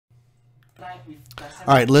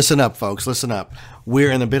All right, listen up, folks. Listen up.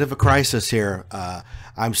 We're in a bit of a crisis here.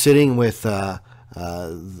 I'm sitting with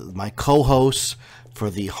my co-hosts for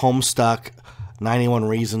the Homestuck 91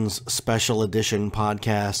 Reasons Special Edition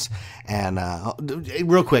podcast. And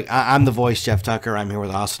real quick, I'm the voice, Jeff Tucker. I'm here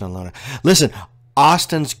with Austin and Luna. Listen,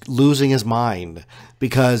 Austin's losing his mind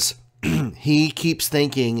because he keeps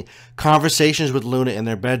thinking conversations with Luna in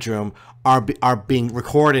their bedroom are being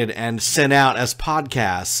recorded and sent out as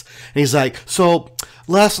podcasts. And he's like, so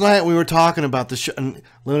last night we were talking about the show. And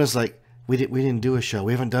Luna's like, we didn't do a show.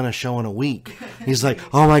 We haven't done a show in a week. He's like,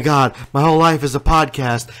 oh my God, my whole life is a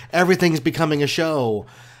podcast. Everything's becoming a show.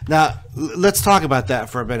 Now, let's talk about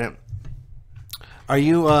that for a minute. Are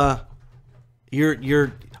you, are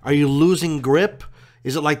you losing grip?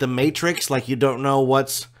 Is it like the Matrix? Like you don't know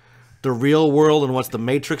what's the real world and what's the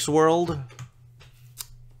Matrix world?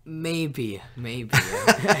 Maybe.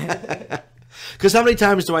 Because how many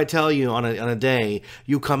times do I tell you on a day,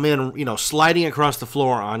 you come in, sliding across the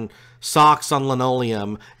floor on socks on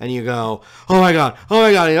linoleum, and you go, oh my God,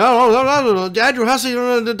 Andrew Hussey,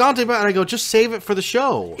 Dante, and I go, just save it for the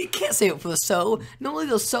show. You can't save it for the show. Normally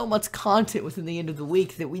there's so much content within the end of the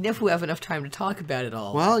week that we never have enough time to talk about it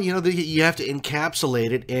all. Well, you have to encapsulate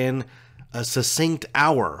it in a succinct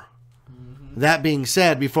hour. That being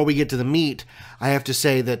said, before we get to the meat, I have to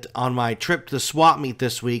say that on my trip to the swap meet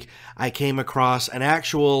this week, I came across an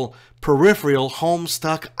actual peripheral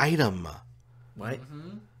Homestuck item. What?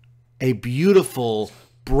 A beautiful,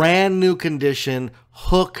 brand new condition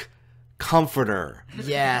hook comforter.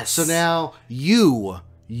 Yes. So now you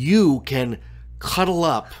can cuddle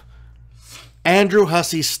up Andrew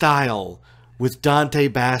Hussey style with Dante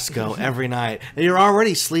Basco every night. And you're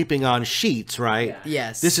already sleeping on sheets, right? Yeah.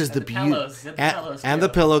 Yes. This is the pillows. and the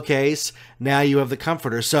pillowcase. Now you have the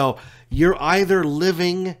comforter. So you're either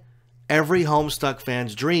living every Homestuck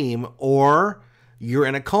fan's dream or you're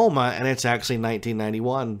in a coma and it's actually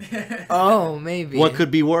 1991. Oh, maybe. What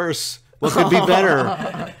could be worse? What could be better?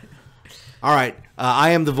 All right.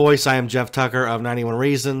 I am the voice. I am Jeff Tucker of 91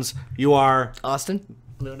 Reasons. You are Austin?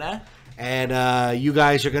 Luna? And you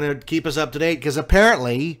guys are going to keep us up to date because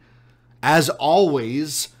apparently, as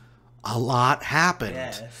always, a lot happened.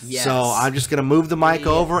 Yes. So I'm just going to move the mic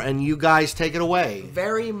over and you guys take it away.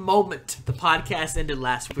 Very moment the podcast ended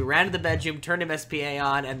last week. We ran to the bedroom, turned MSPA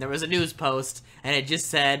on, and there was a news post, and it just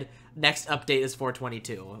said, next update is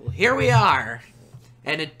 422. Well, here we are.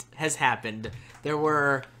 And it has happened. There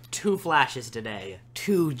were 2 flashes today.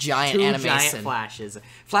 Two giant flashes.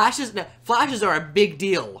 Flashes are a big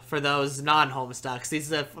deal for those non-Homestucks.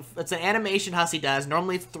 It's an animation Hussey does.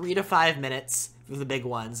 Normally it's 3 to 5 minutes for the big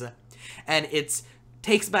ones. And it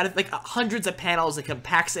takes about hundreds of panels and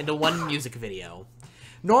compacts into one music video.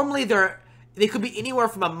 Normally they could be anywhere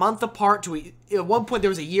from a month apart to at one point there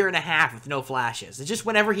was a year and a half with no flashes. It's just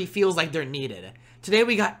whenever he feels like they're needed. Today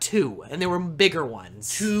we got 2, and they were bigger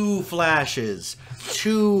ones. 2 flashes.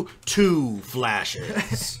 Two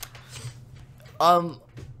flashes.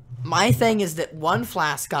 My thing is that one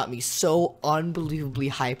flash got me so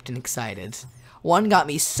unbelievably hyped and excited. One got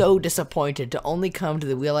me so disappointed to only come to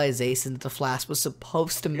the realization that the flash was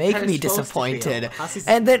supposed to make me disappointed.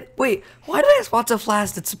 And then, wait, why did I watch a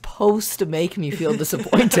flash that's supposed to make me feel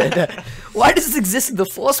disappointed? Why does this exist in the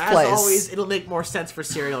first place? As always, it'll make more sense for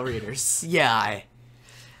serial readers. Yeah,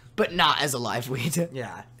 but not as a live read.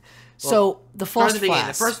 Yeah. So, the first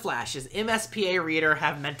flash. The first flash is MSPA reader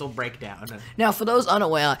have mental breakdown. Now, for those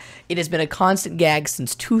unaware, it has been a constant gag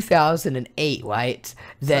since 2008, right?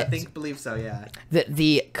 I believe so, yeah. That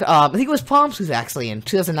I think it was Palm Sleuth, actually, in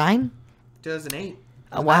 2009? 2008.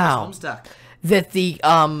 Wow. Homestuck. That the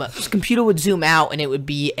computer would zoom out and it would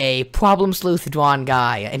be a Problem Sleuth drawn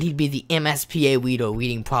guy, and he'd be the MSPA reader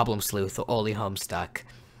reading Problem Sleuth or Early Homestuck.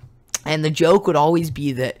 And the joke would always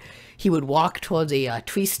be that he would walk towards a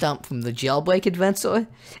tree stump from the Jailbreak adventure,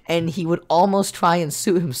 and he would almost try and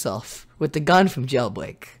shoot himself with the gun from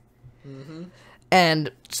Jailbreak.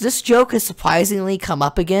 And this joke has surprisingly come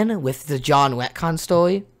up again with the John Retcon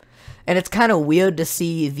story, and it's kind of weird to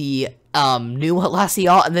see the new Lassie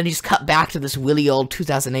art, and then he just cut back to this really old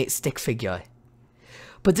 2008 stick figure.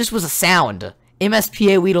 But this was a sound.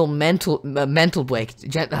 MSPA Weedle mental break.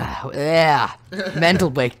 Mental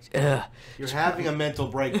break. You're having a mental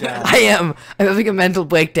breakdown. I am. I'm having a mental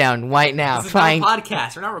breakdown right now. This is not a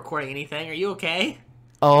podcast. We're not recording anything. Are you okay?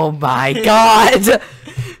 Oh my God.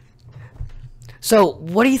 So,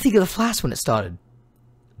 what do you think of the flash when it started?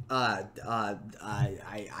 I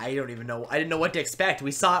don't even know. I didn't know what to expect. We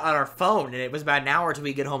saw it on our phone, and it was about an hour till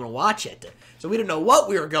we get home and watch it. So we didn't know what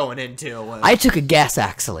we were going into. I took a guess,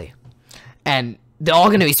 actually. And they're all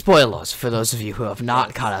going to be spoilers for those of you who have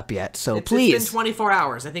not caught up yet. So please. It's been 24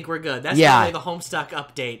 hours. I think we're good. That's Yeah. probably the Homestuck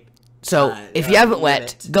update. So if you haven't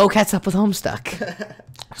wet, go catch up with Homestuck.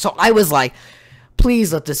 So I was like,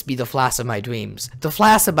 please let this be the Flash of my dreams. The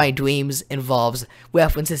Flash of my dreams involves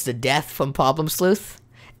references to death from Problem Sleuth,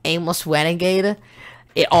 Aimless Renegade.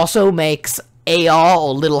 It also makes AR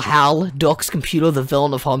or Little Hal, Dork's computer, the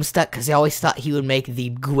villain of Homestuck, because I always thought he would make the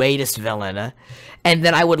greatest villain. And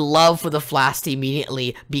then I would love for the Flash to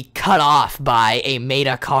immediately be cut off by a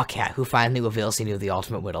Maida Carcat who finally reveals he knew the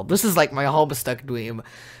ultimate riddle. This is like my Homestuck dream.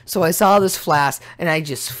 So I saw this Flash, and I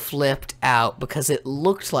just flipped out because it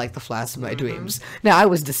looked like the Flash of my dreams. Now, I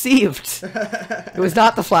was deceived. It was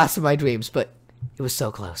not the Flash of my dreams, but it was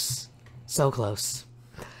so close. So close.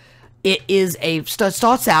 It is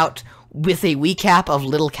starts out with a recap of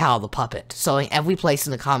Little Cal the puppet, showing every place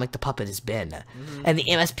in the comic the puppet has been. And the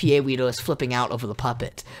MSPA reader is flipping out over the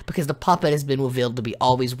puppet, because the puppet has been revealed to be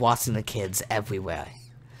always watching the kids everywhere.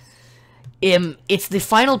 It's the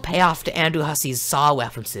final payoff to Andrew Hussey's Saw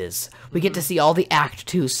references. We get to see all the Act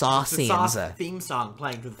 2 Saw scenes. The Saw theme song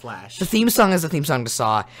playing through the Flash. The theme song is the theme song to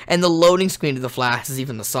Saw, and the loading screen to the Flash is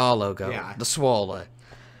even the Saw logo. Yeah. The swirl.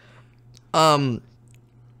 And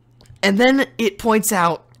then it points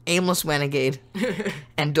out Aimless Renegade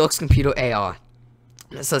and Dork's Computer AR.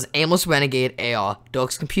 It says Aimless Renegade AR,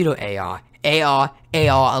 Dork's Computer AR, AR,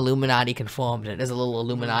 Illuminati confirmed. It is a little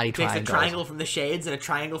Illuminati triangle. Takes a triangle from the shades and a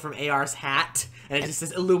triangle from AR's hat, and it just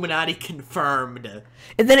says Illuminati confirmed.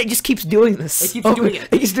 And then it just keeps doing this. It keeps doing it.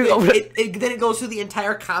 It keeps doing it. Then it goes through the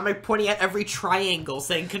entire comic, pointing at every triangle,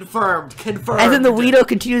 saying confirmed, confirmed. And then the Weirdo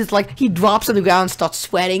continues, like, he drops on the ground and starts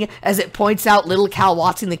sweating as it points out Little Cal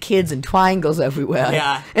watching the kids and triangles everywhere.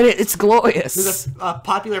 Yeah. And it's glorious. There's a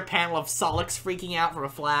popular panel of Solix freaking out from a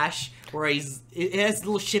Flash, where it has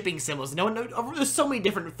little shipping symbols. There's so many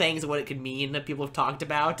different things of what it could mean that people have talked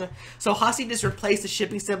about. So Hussey just replaced the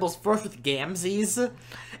shipping symbols first with Gamzees,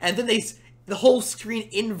 and then the whole screen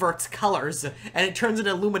inverts colors, and it turns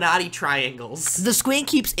into Illuminati triangles. The screen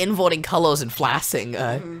keeps inverting colors and flashing.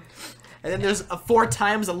 And then there's a 4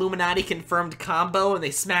 times Illuminati confirmed combo, and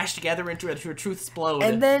they smash together into a truth explode.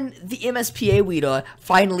 And then the MSPA reader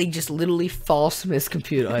finally just literally falls from his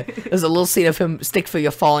computer. There's a little scene of him, stick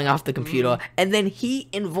figure, falling off the computer, and then he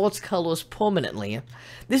inverts colors permanently.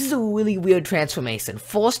 This is a really weird transformation.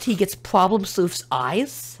 First, he gets Problem Sleuth's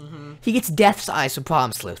eyes. He gets Death's eyes from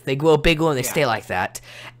Problem Sleuth. They grow bigger and they stay like that.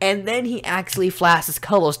 And then he actually flashes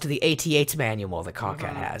colors to the ATH manual that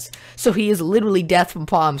Carcat has. So he is literally Death from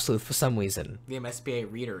Problem Sleuth for some reason. The MSPA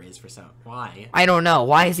reader is for some. Why? I don't know.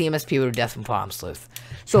 Why is the MSPA reader Death from Problem Sleuth?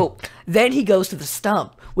 So then he goes to the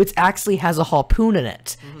stump, which actually has a harpoon in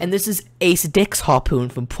it. And this is Ace Dick's harpoon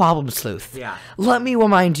from Problem Sleuth. Yeah. Let me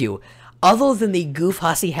remind you, other than the goof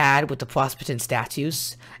Hussey had with the Prospectin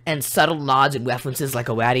statues, and subtle nods and references like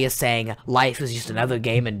Aradius saying life is just another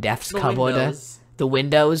game in Death's cupboard, the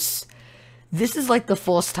windows, this is like the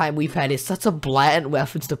first time we've had such a blatant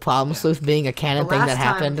reference to Problem Sleuth being a canon thing that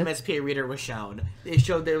happened. The last time MSPA reader was shown, it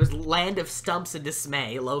showed there was Land of Stumps and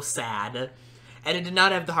Dismay, low sad, and it did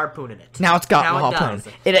not have the harpoon in it. Now it's got the harpoon.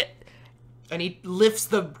 And he lifts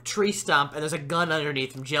the tree stump, and there's a gun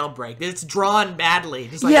underneath from Jailbreak. It's drawn badly,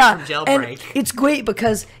 just like from Jailbreak. And it's great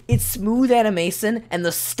because it's smooth animation, and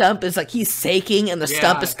the stump is like he's shaking, and the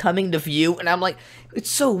stump is coming to view, and I'm like,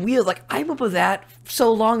 it's so weird. Like, I remember that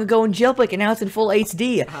so long ago in Jailbreak, and now it's in full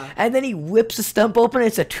HD. And then he whips the stump open, and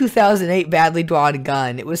it's a 2008 badly drawn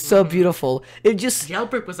gun. It was so beautiful. It just...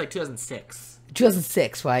 Jailbreak was like 2006.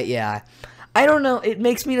 2006, right? Yeah. I don't know, it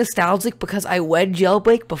makes me nostalgic because I read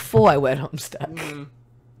Jailbreak before I read Homestuck.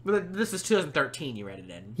 But this is 2013 you read it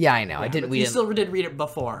in. Yeah, I know, I didn't read it. You still did read it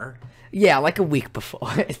before. Yeah, like a week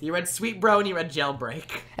before. You read Sweet Bro and you read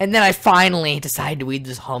Jailbreak. And then I finally decided to read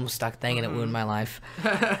this Homestuck thing and it ruined my life.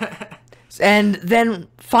 And then,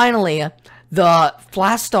 finally, the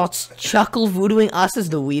Flash starts chuckle voodooing us as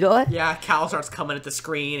the reader. Yeah, Cal starts coming at the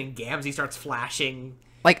screen and Gamzee starts flashing.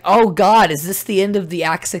 Like, oh god, is this the end of the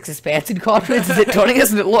Act 6 expansion conference? Is it turning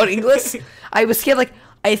us into Lord English? I was scared, like,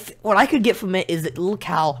 what I could get from it is that Little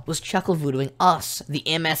Cal was chuckle voodooing us, the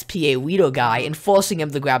MSPA Weedo guy, and forcing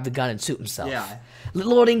him to grab the gun and suit himself. Yeah.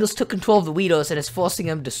 Lord English took control of the Weedos and is forcing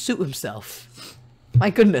him to suit himself.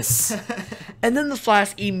 My goodness. And then the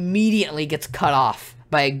Flash immediately gets cut off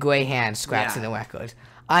by a gray hand scratching the record.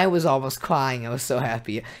 I was almost crying. I was so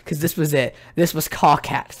happy. Because this was it. This was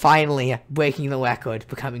Carcat finally breaking the record,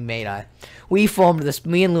 becoming Maida. Me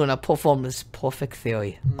and Luna formed this perfect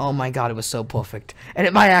theory. Oh my god, it was so perfect. And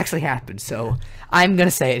it might actually happen, so I'm gonna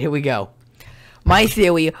say it. Here we go. My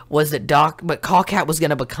theory was that Carcat was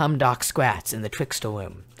gonna become Doc Scratch in the Trickster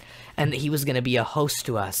Room. and that he was going to be a host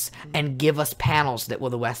to us and give us panels that were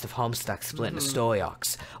the West of Homestuck split into story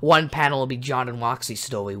arcs. One panel will be John and Roxy's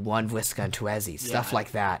story, one Vriska and Terezi, stuff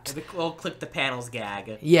like that. We'll click the panels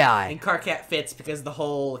gag. Yeah. And Karkat fits because the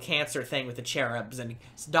whole cancer thing with the cherubs, and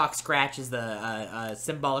Doc Scratch is the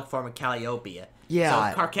symbolic form of Calliope.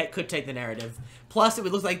 Yeah. So Karkat could take the narrative. Plus, it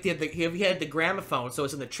would look like he had the gramophone, so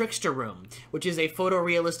it's in the Trickster Room, which is a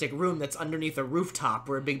photorealistic room that's underneath a rooftop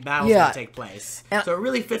where a big battle's going to take place. And so it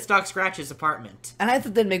really fits Doc Scratch's apartment. And I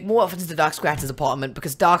think they'd make more sense to Doc Scratch's apartment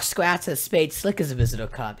because Doc Scratch has Spade Slick as a visitor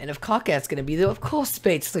come. And if Karkat's going to be there, of course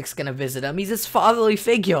Spade Slick's going to visit him. He's his fatherly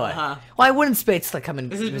figure. Why wouldn't Spade Slick come and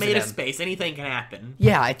visit him? This is meta space. Anything can happen.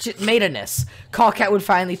 Yeah, it's just meta-ness. Karkat would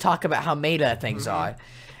finally talk about how meta things are.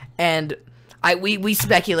 And we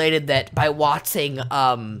speculated that by watching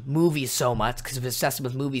movies so much, because of his obsession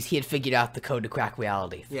with movies, he had figured out the code to crack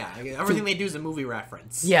reality. Yeah, everything they do is a movie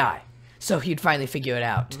reference. Yeah, so he'd finally figure it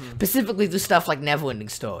out. Specifically through stuff like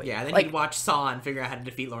Neverending Story. Yeah, then he'd watch Saw and figure out how to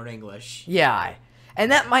defeat Lord English. Yeah,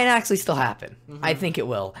 and that might actually still happen. I think it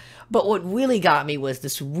will. But what really got me was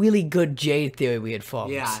this really good Jade theory we had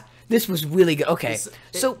formed. Yeah. This was really good. Okay,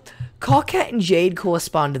 so Karkat and Jade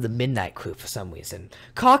correspond to the Midnight Crew for some reason.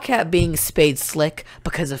 Karkat being Spade Slick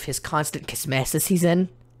because of his constant kismesis he's in.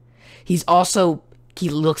 He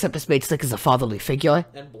looks up to Spade Slick as a fatherly figure.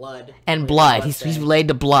 And blood. And blood. He's related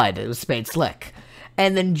to blood. It was Spade Slick.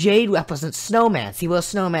 And then Jade represents Snowman. He wears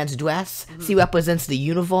Snowman's dress. He represents the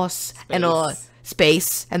universe and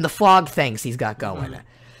space and the frog things he's got going.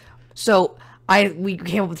 So we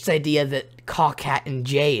came up with this idea that Karkat and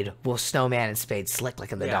Jade were Snowman and Spade Slick,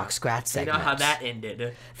 like in the Doc Scratch segment. You know how that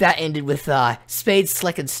ended. That ended with Spade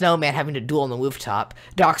Slick and Snowman having to duel on the rooftop.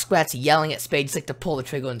 Doc Scratch yelling at Spade Slick to pull the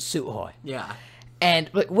trigger and shoot her. Yeah. And,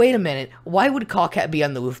 wait a minute. Why would Karkat be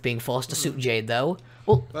on the roof being forced to shoot Jade, though?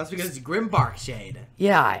 Well, that's because it's Grimbark Jade.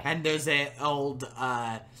 Yeah. And there's an old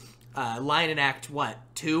line in Act,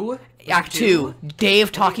 2? Act 2.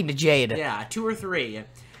 Dave talking to Jade. Yeah, 2 or 3.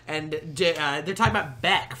 And they're talking about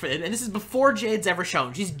Beck, and this is before Jade's ever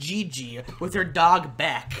shown. She's Gigi with her dog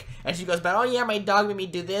Beck, and she goes about, oh yeah, my dog made me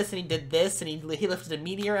do this, and he did this, and he lifted a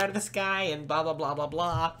meteor out of the sky, and blah blah blah blah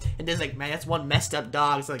blah. And there's like, man, that's one messed up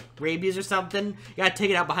dog. It's like rabies or something. You gotta take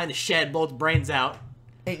it out behind the shed, blow its brains out.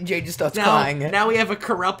 And Jade just starts crying. Now we have a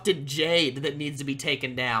corrupted Jade that needs to be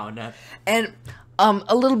taken down. And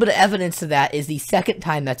a little bit of evidence of that is the second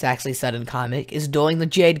time that's actually said in comic is during the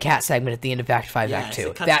Jade Cat segment at the end of Act 5, Act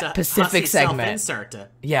 2. That Pacific segment.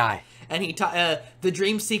 Yeah. And the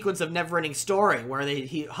dream sequence of Neverending Story, where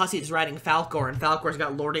Hussey's riding Falcor, and Falcor's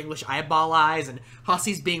got Lord English eyeball eyes, and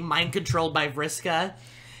Hussey's being mind controlled by Vriska.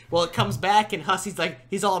 Well, it comes back, and Hussey's like,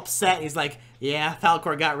 he's all upset. He's like, yeah,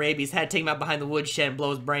 Falcor got rabies. Had to take him out behind the woodshed and blow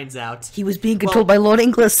his brains out. He was being controlled by Lord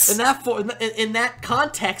English. In that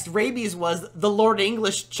context, rabies was the Lord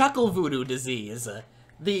English chuckle voodoo disease.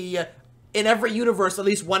 In every universe, at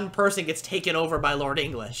least one person gets taken over by Lord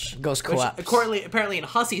English. Goes collapse. Apparently in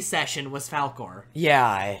Hussey's session was Falcor.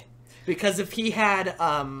 Yeah. Because if he had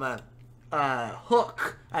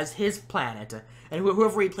Hook as his planet, and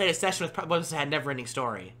whoever he played a session with probably had Neverending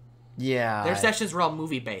Story. Yeah. Their sessions were all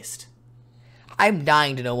movie-based. I'm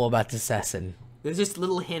dying to know more about this session. There's just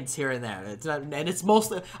little hints here and there. It's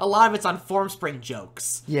mostly, a lot of it's on Formspring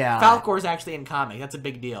jokes. Yeah. Falcor's actually in comic. That's a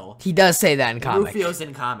big deal. He does say that in comic. Rufio's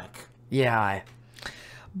in comic. Yeah.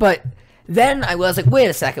 But then I was like, wait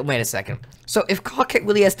a second. So if Karkat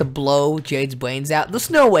really has to blow Jade's brains out, there's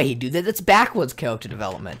no way he'd do that. That's backwards character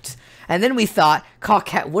development. And then we thought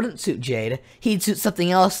Karkat wouldn't suit Jade. He'd suit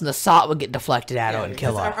something else, and the shot would get deflected at her and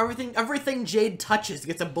kill her. Everything Jade touches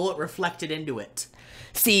gets a bullet reflected into it.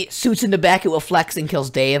 See, suits into Beck, it reflects and kills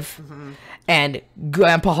Dave. And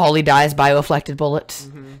Grandpa Holly dies by a reflected bullet.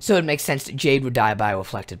 So it makes sense that Jade would die by a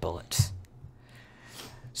reflected bullet.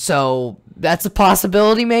 So that's a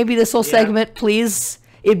possibility, maybe, this whole segment, please.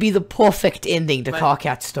 It'd be the perfect ending to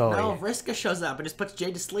Karkat's story. No, Vriska shows up and just puts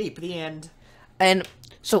Jade to sleep at the end. And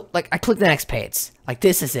so, like, I clicked the next page. Like,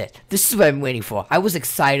 this is it. This is what I'm waiting for. I was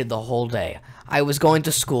excited the whole day. I was going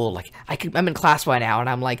to school. Like, I'm in class right now, and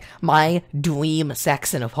I'm like, my dream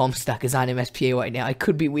section of Homestuck is on MSPA right now. I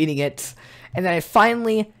could be reading it. And then it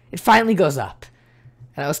finally goes up.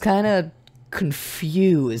 And I was kind of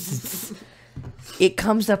confused. It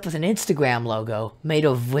comes up with an Instagram logo made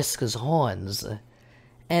of Vriska's horns.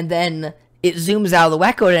 And then it zooms out of the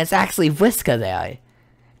record, and it's actually Vriska there.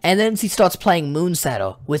 And then he starts playing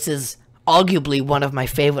Moonsetter, which is arguably one of my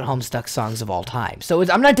favorite Homestuck songs of all time. So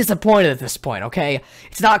I'm not disappointed at this point, okay?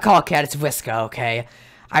 It's not Karkat, it's Vriska, okay?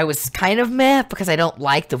 I was kind of meh because I don't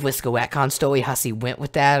like the Vriska retcon story, Hussey went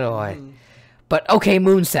with that, But okay,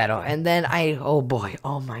 Moonsetter, and then oh boy,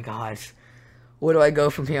 oh my gosh, where do I go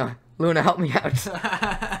from here? Luna, help me out.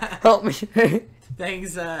 Help me.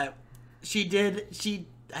 Things I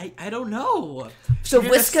don't know. So she did a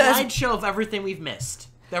Whisker has- slideshow of everything we've missed.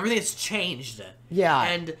 Everything has changed. Yeah.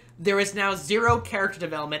 And there is now 0 character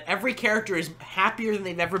development. Every character is happier than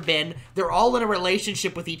they've ever been. They're all in a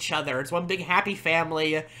relationship with each other. It's one big happy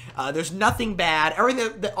family. There's nothing bad.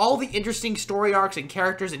 All the interesting story arcs and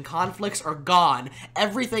characters and conflicts are gone.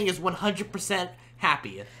 Everything is 100%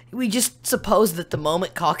 happy. We just suppose that the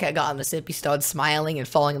moment Cockhead got on the ship, he started smiling and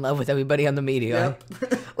falling in love with everybody on the media.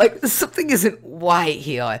 Yep. Like, something isn't right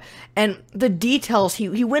here. And the details,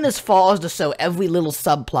 he went as far as to show every little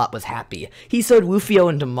subplot was happy. He showed Rufio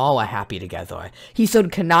and Damara happy together. He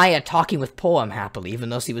showed Kanaya talking with Poem happily, even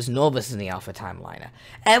though she was nervous in the Alpha timeline.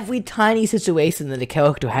 Every tiny situation that a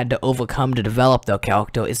character had to overcome to develop their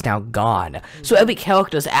character is now gone. So every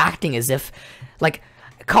character is acting as if, like,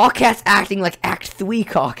 Carcat's acting like Act 3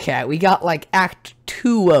 Carcat. We got, like, Act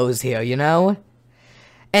 2 woes here, you know?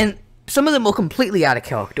 And some of them were completely out of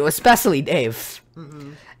character, especially Dave.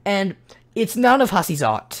 Mm-hmm. And it's none of Hussey's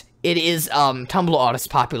art. It is, Tumblr artists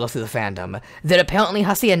popular through the fandom that apparently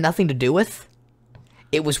Hussey had nothing to do with.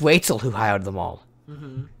 It was Rachel who hired them all.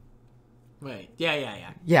 Mm-hmm. Wait.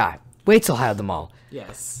 Yeah. Yeah, Rachel hired them all.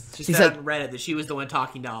 Yes. She She's said like- on Reddit that she was the one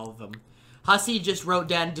talking to all of them. Hussey just wrote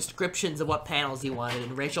down descriptions of what panels he wanted,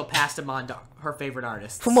 and Rachel passed them on to her favorite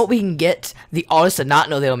artists. From what we can get, the artists did not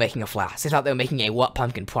know they were making a Flash. They thought they were making a What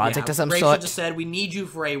Pumpkin project of some Rachel sort. just said, "We need you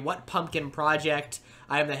for a What Pumpkin project.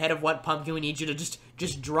 I am the head of What Pumpkin. We need you to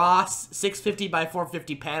just draw 650 by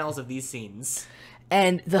 450 panels of these scenes."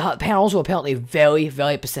 And the panels were apparently very,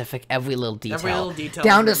 very specific, every little detail. Every little detail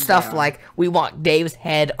down to written stuff down. like, we want Dave's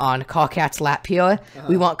head on Carcat's lap here.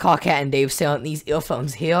 We want Carcat and Dave selling these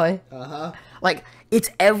earphones here. Like, it's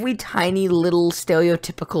every tiny little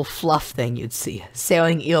stereotypical fluff thing you'd see.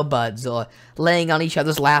 Selling earbuds or laying on each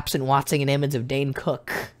other's laps and watching an image of Dane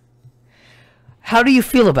Cook. How do you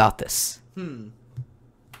feel about this?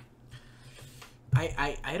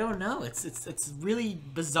 I don't know. It's really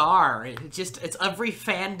bizarre. It's every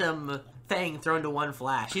fandom thing thrown to one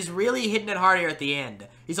flash. He's really hitting it harder at the end.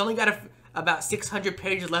 He's only got about 600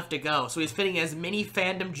 pages left to go, so he's fitting as many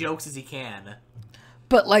fandom jokes as he can.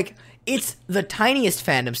 But, like, it's the tiniest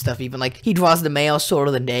fandom stuff, even. Like, he draws the male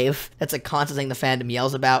shorter than Dave. That's a constant thing the fandom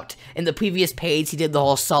yells about. In the previous page, he did the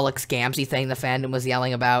whole Solix Gamsey thing the fandom was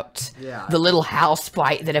yelling about. Yeah. The little house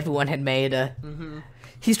sprite that everyone had made.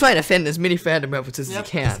 He's trying to offend as many fandom references as he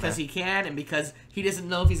can. Because he can, and because he doesn't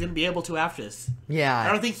know if he's going to be able to after this. Yeah.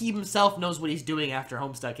 I don't think he himself knows what he's doing after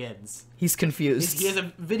Homestuck ends. He's confused. He has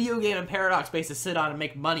a video game and Paradox base to sit on and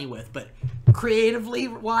make money with, but creatively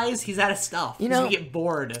wise, he's out of stuff. You He's know- going to get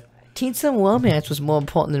bored. Teen Sim Romance was more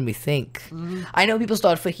important than we think. I know people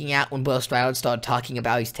started freaking out when Will Stroud started talking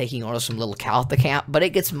about he's taking orders from Little Cal at the camp, but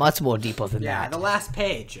it gets much more deeper than Yeah, that. the last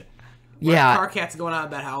page. Yeah. Carcat's going on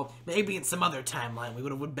about how maybe in some other timeline we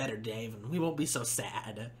would have been better, Dave, and we won't be so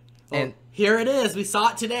sad. Well, And- here it is. We saw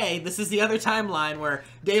it today. This is the other timeline where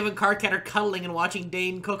Dave and Carcat are cuddling and watching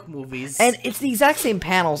Dane Cook movies. And it's the exact same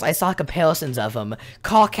panels. I saw comparisons of them.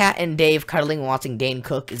 Carcat and Dave cuddling and watching Dane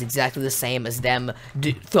Cook is exactly the same as them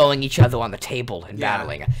throwing each other on the table and Yeah.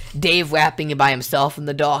 battling. Dave rapping by himself in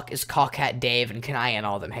the dark is Carcat, Dave, and Kanaya and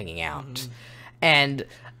all them hanging out. And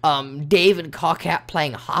Dave and Carcat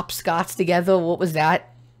playing hopscotch together. What was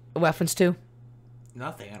that a reference to?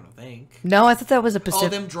 Nothing, I don't think. No, I thought that was a Oh,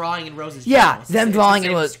 Pacific. them drawing in Rose's Yeah, journal. them It's drawing the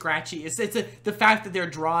in same Rose- scratchy. It's the fact that they're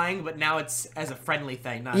drawing, but now it's as a friendly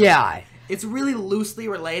thing. Not Yeah. It's really loosely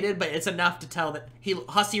related, but it's enough to tell that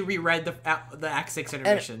Hussey reread the Act 6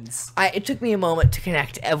 intermissions. It took me a moment to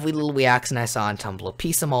connect every little reaction I saw on Tumblr,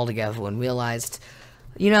 piece them all together, and realized,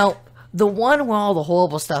 you know, the one where all the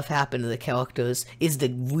horrible stuff happened to the characters is the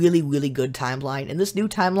really, really good timeline, and this new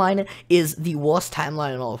timeline is the worst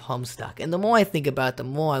timeline in all of Homestuck. And the more I think about it, the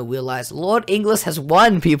more I realize Lord Inglis has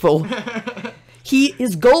won, people.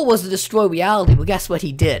 His goal was to destroy reality, but guess what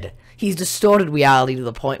he did? He's distorted reality to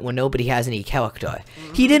the point where nobody has any character.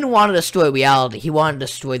 He didn't want to destroy reality, he wanted to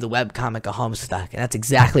destroy the webcomic of Homestuck, and that's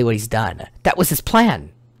exactly what he's done. That was his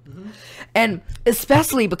plan. And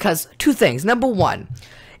especially because, two things. Number one,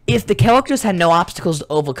 if the characters had no obstacles to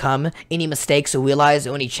overcome, any mistakes or realize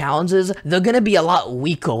or any challenges, they're going to be a lot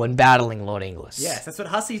weaker when battling Lord Inglis. Yes, that's what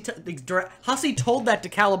Hussey Hussey told that to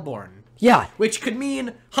Caliborn. Yeah. Which could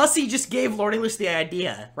mean Hussey just gave Lord English the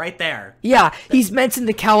idea right there. Yeah, he's mentioned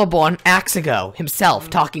the Caliborn acts ago himself,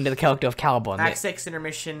 talking to the character of Caliborn. Act 6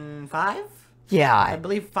 intermission 5? I Yeah.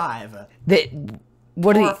 believe 5. What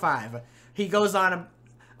 4 did or 5. He goes on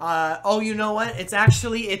Oh, you know what? It's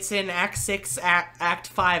in Act 6, Act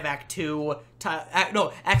 5, Act 2,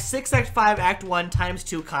 Act 6, Act 5, Act 1 times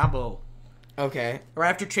 2 combo. Okay. Or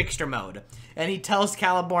after Trickster mode. And he tells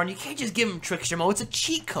Caliborn, you can't just give him Trickster mode, it's a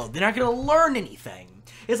cheat code, they're not gonna learn anything.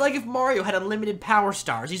 It's like if Mario had unlimited power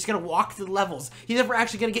stars, he's just gonna walk through the levels, he's never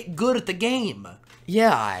actually gonna get good at the game.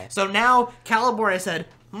 Yeah. So now, Caliborn has said,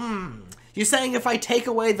 you're saying if I take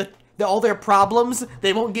away all their problems,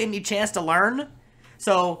 they won't get any chance to learn?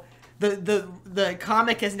 So the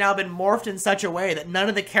comic has now been morphed in such a way that none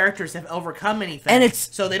of the characters have overcome anything, and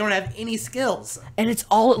so they don't have any skills. And it's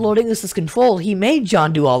all at Lordingus's control. He made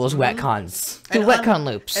John do all those retcons, do retcon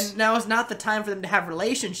loops. And now is not the time for them to have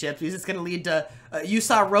relationships because it's going to lead to you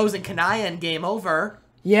saw Rose and Kanaya in Game Over.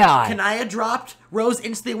 Yeah. Kanaya dropped, Rose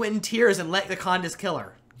instantly went in tears and let the Condis kill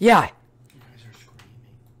her. Yeah. You guys are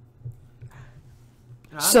screaming.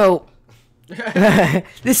 Huh? So.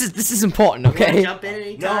 this is important, okay? Jump in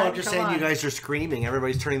anytime? No, I'm just Come saying on. you guys are screaming.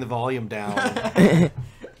 Everybody's turning the volume down.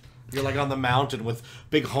 You're like on the mountain with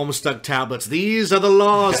big Homestuck tablets. These are the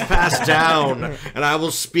laws passed down, and I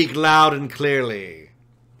will speak loud and clearly.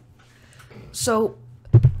 So,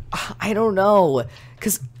 I don't know,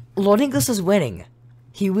 because Lordingus is winning.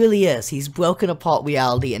 He really is. He's broken apart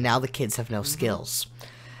reality, and now the kids have no skills.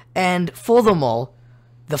 And furthermore,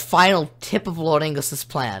 the final tip of Lordingus's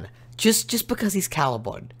plan, just because he's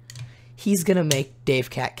Caliborn, he's gonna make Dave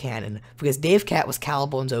Cat canon, because Dave Cat was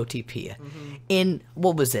Caliborn's OTP. In,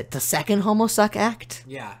 what was it, the second Homestuck act?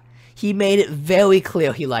 Yeah. He made it very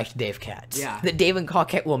clear he liked Dave Cat. Yeah. That Dave and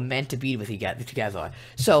Carcat were meant to be together.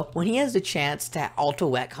 So, when he has the chance to alter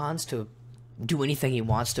retcons to do anything he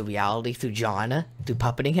wants to reality through John, through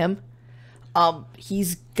puppeting him,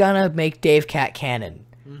 he's gonna make Dave Cat canon.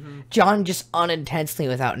 John just unintentionally,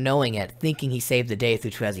 without knowing it, thinking he saved the day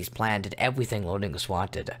through Trezzy's plan, did everything Lordingus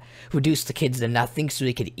wanted. Reduced the kids to nothing so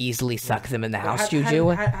he could easily suck them in the house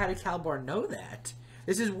juju. How did Caliborn know that?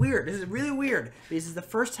 This is weird. This is really weird. This is the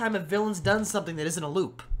first time a villain's done something that isn't a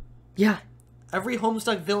loop. Yeah. Every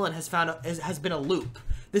Homestuck villain has been a loop.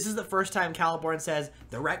 This is the first time Caliborn says,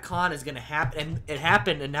 the retcon is going to happen, and it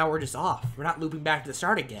happened, and now we're just off. We're not looping back to the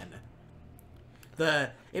start again.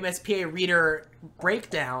 The MSPA reader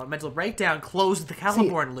mental breakdown, closed the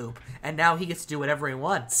Caliborn loop, and now he gets to do whatever he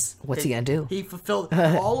wants. What's he gonna do? He fulfilled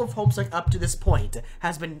all of Homestuck up to this point.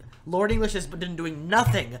 Lord English has been doing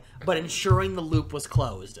nothing but ensuring the loop was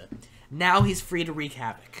closed. Now he's free to wreak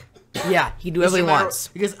havoc. Yeah, he can do whatever he wants.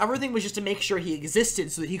 Because everything was just to make sure he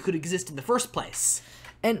existed so that he could exist in the first place.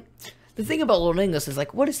 And the thing about Lordingus is,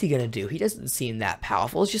 like, what is he gonna do? He doesn't seem that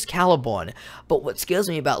powerful. It's just Caliborn. But what scares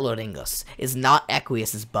me about Lordingus is not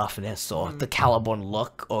Equius's buffness, or the Caliborn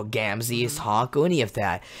look, or Gamzee's honk, or any of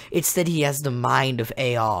that. It's that he has the mind of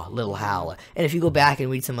AR, Little Hal. And if you go back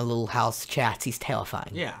and read some of Little Hal's chats, he's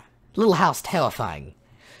terrifying. Yeah. Little Hal's terrifying.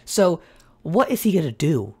 So, what is he gonna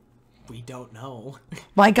do? We don't know.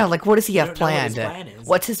 My god, like, what does he have don't know what his planned? plan is.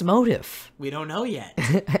 What's his motive? We don't know yet.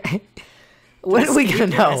 When are we gonna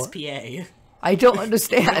know? SPA. I don't I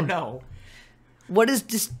understand. don't know. What does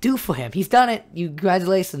this do for him? He's done it.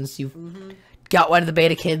 Congratulations. You've got one of the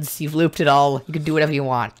beta kids. You've looped it all. You can do whatever you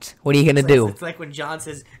want. What are you gonna do? It's like when John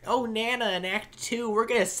says, "Oh, Nana, in Act 2, we're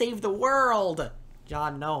gonna save the world."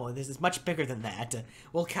 John, no, this is much bigger than that.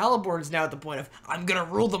 Well, Caliborn's now at the point of, I'm gonna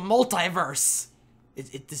rule the multiverse.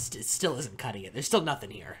 It still isn't cutting it. There's still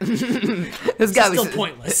nothing here. It's Still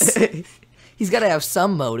pointless. He's got to have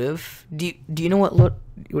some motive. Do you know what? What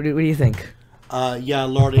do you think? Yeah,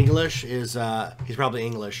 Lord English is, he's probably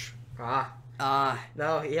English.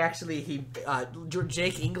 No,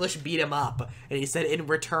 Jake English beat him up, and he said, in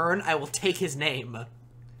return, I will take his name.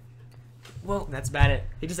 Well, that's about it.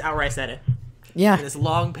 He just outright said it. Yeah. In this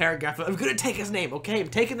long paragraph, I'm gonna take his name, okay? I'm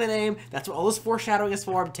taking the name. That's what all this foreshadowing is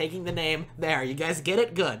for. I'm taking the name. There, you guys get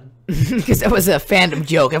it? Good. Because that was a fandom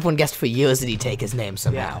joke. Everyone guessed for years that he'd take his name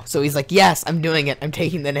somehow. Yeah. So he's like, yes, I'm doing it. I'm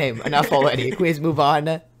taking the name. Enough already. Please move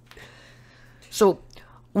on. So,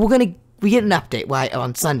 we get an update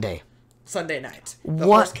on Sunday. Sunday night. The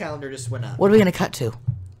What- horse calendar just went up. What are we going to cut to?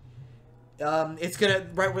 It's gonna,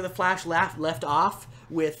 right where the Flash left off,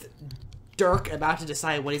 with Dirk about to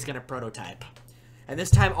decide what he's gonna prototype. And this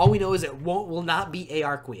time, all we know is it will not be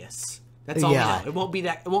Arqueus. That's all we know. It won't be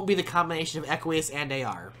that. It won't be the combination of Equius and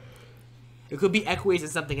AR. It could be Equius and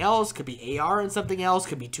something else. Could be AR and something else.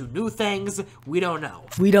 Could be two new things. We don't know.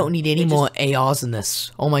 We don't need any more ARs in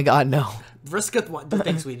this. Oh my god, no. Vriska the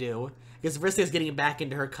things we do. Because Vriska's getting back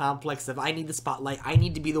into her complex of, I need the spotlight, I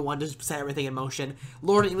need to be the one to set everything in motion.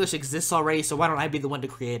 Lord English exists already, so why don't I be the one to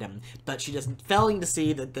create him? But she doesn't, failing to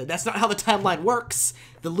see that that's not how the timeline works.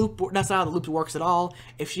 That's not how the loop works at all.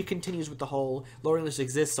 If she continues with the whole, Lord English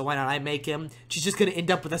exists, so why not I make him? She's just going to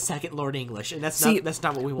end up with a second Lord English, and that's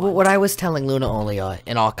not what we want. What I was telling Luna earlier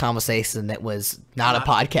in our conversation that was not a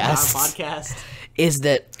podcast. Not a podcast. Is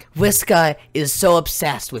that Vriska is so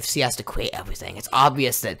obsessed with she has to create everything. It's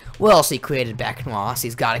obvious that, well, she created Beck Noir,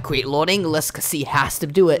 she's got to create Lord English because she has to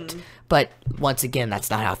do it. But once again, that's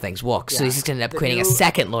not how things work. So he's just going to end up creating a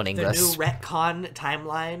second Lord English. The new retcon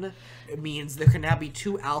timeline means there can now be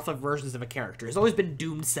 2 alpha versions of a character. There's always been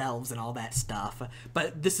doomed selves and all that stuff,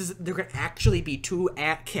 but there can actually be 2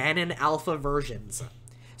 canon alpha versions.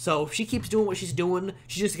 So if she keeps doing what she's doing,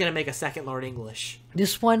 she's just going to make a second Lord English.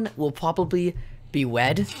 This one will probably be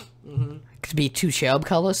red. Could be 2 cherub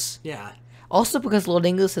colors. Yeah. Also because Lord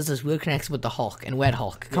English has this weird connection with the Hulk and Red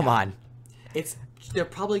Hulk. Come on. They're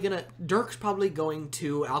probably gonna. Dirk's probably going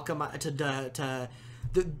to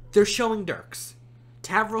they're showing Dirk's.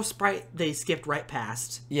 Tavro Sprite they skipped right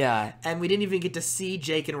past. Yeah. And we didn't even get to see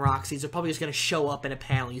Jake and Roxy's. They're probably just gonna show up in a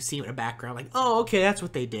panel. You see them in the background, like, oh, okay, that's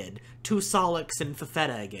what they did. 2 Solix and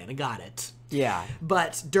Fafetta again. I got it. Yeah.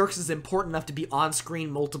 But Dirk's is important enough to be on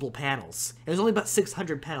screen multiple panels. There's only about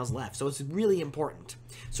 600 panels left, so it's really important.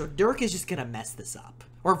 So Dirk is just gonna mess this up,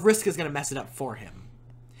 or Vriska's gonna mess it up for him.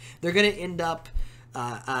 They're gonna end up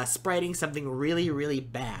spriting something really, really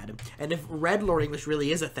bad. And if Red Lord English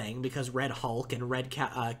really is a thing, because Red Hulk and Red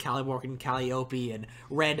Caliborg and Calliope and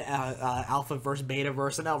Red Alpha verse Beta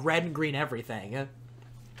verse and now Red and Green everything,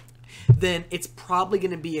 then it's probably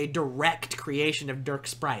going to be a direct creation of Dirk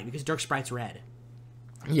Sprite, because Dirk Sprite's red.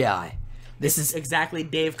 Yeah. This is exactly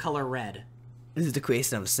Dave color red. This is the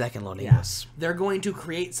creation of a second Lord English. They're going to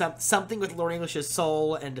create something with Lord English's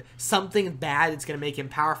soul and something bad that's going to make him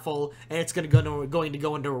powerful, and it's going to go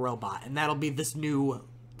into a robot, and that'll be this new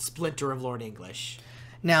splinter of Lord English.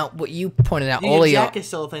 Now, what you pointed out Union earlier... Jack is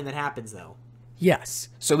still a thing that happens, though. Yes.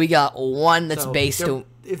 So we got one that's based on...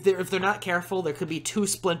 If they're not careful, there could be 2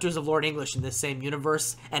 splinters of Lord English in this same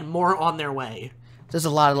universe, and more on their way. There's a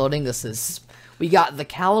lot of Lord Englishes. We got the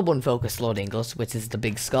Caliborn-focused Lord English, which is the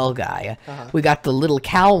big skull guy. We got the little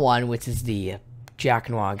Cal one, which is the Jack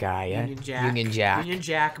Noir guy. Union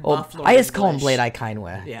Jack. Buff Lord I just call him English. Blade Eye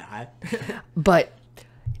Kindware. Yeah. But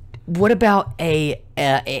what about a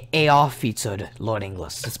AR featured Lord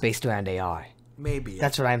English? It's based around AR. Maybe.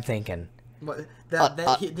 That's what I'm thinking.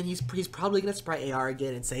 Then he's probably gonna sprite AR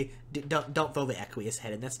again and say, "Don't throw the Equius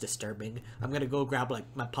head in. That's disturbing. I'm gonna go grab like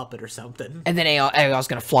my puppet or something." And then AR's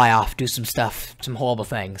gonna fly off, do some stuff, some horrible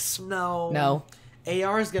things. No.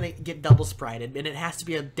 AR is gonna get double sprited, and it has to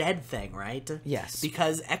be a dead thing, right? Yes.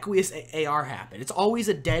 Because Equius AR happened. It's always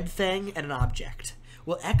a dead thing and an object.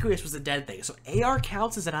 Well, Equius was a dead thing, so AR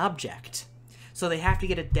counts as an object. So they have to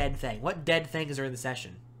get a dead thing. What dead things are in the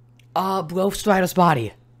session? Bro Strider's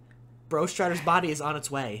body. Bro Strider's body is on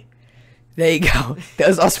its way. There you go. That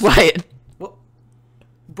was us right. Well,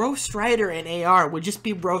 Bro Strider and AR would just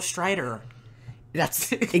be Bro Strider.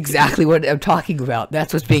 That's exactly what I'm talking about.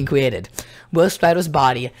 That's what's being created. Bro Strider's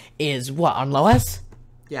body is what, on Loas?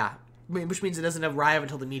 Yeah. Which means it doesn't arrive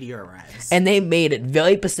until the meteor arrives. And they made it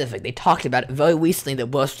very specific. They talked about it very recently that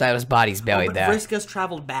Bro Strider's body's buried there. Vriska's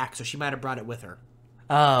traveled back, so she might have brought it with her.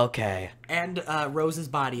 Oh, okay. And Rose's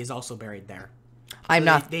body is also buried there.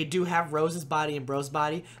 They do have Rose's body and Bro's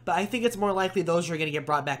body, but I think it's more likely those are going to get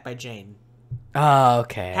brought back by Jane. Oh,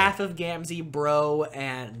 okay. Half of Gamzee, Bro,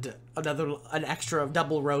 and an extra of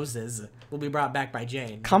double Roses will be brought back by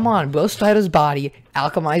Jane. Come on, Bro Strider's body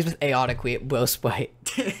alchemized with AR to create Bro Sprite.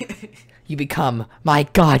 You become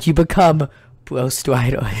Bro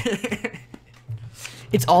Strider.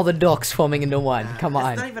 It's all the ducks forming into one. Come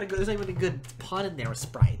on. There's not even a good pun in there with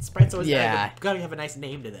Sprite. Sprite's always gotta have a nice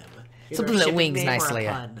name to them. Something that wings nicely.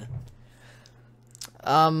 Yeah,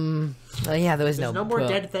 there was no more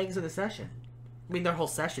dead things in the session. I mean, their whole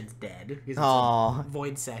session's dead. It's a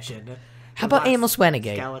void session. How about Amos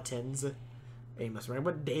Renegade? Skeletons. Amos Renegade.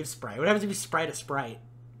 What Dave Sprite? What happens if you sprite a sprite?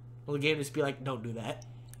 Will the game just be like, don't do that?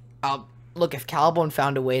 Look, if Caliborn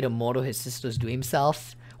found a way to mortal his sister's dream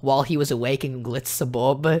self while he was awake in Glitz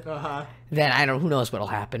Suburb, then who knows what'll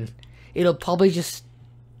happen. It'll probably just...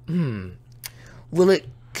 Will it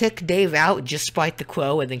kick Dave out, just sprite the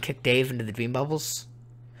crow, and then kick Dave into the dream bubbles?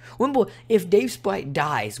 Remember, if Dave Sprite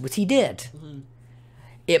dies, which he did,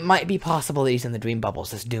 it might be possible that he's in the dream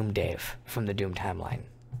bubbles as Doom Dave from the Doom timeline.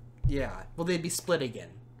 Yeah, well, they'd be split again.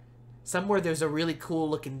 Somewhere there's a really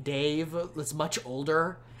cool-looking Dave that's much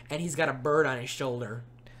older, and he's got a bird on his shoulder.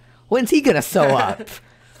 When's he gonna sew up?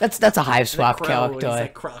 That's a hive swap Crow, character. he's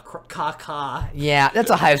like caw. Yeah, that's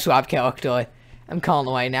a hive swap character. I'm calling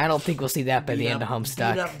it right now. I don't think we'll see that by the end of Beat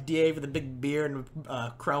Homestuck. up Dave with a big beard and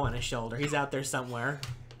a crow on his shoulder. He's out there somewhere.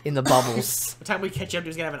 In the bubbles. By the time we catch up,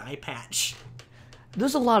 he's gonna have an eye patch.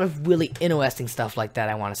 There's a lot of really interesting stuff like that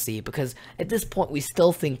I want to see, because at this point we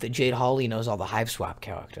still think that Jade Hawley knows all the hive swap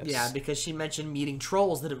characters. Yeah, because she mentioned meeting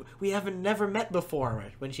trolls that we haven't never met before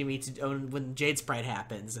when when Jade Sprite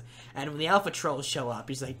happens, and when the Alpha Trolls show up,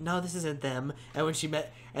 he's like, no, this isn't them. And when she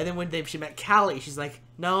met Callie, she's like,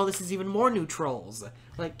 no, this is even more new trolls.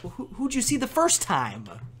 Like, who'd you see the first time?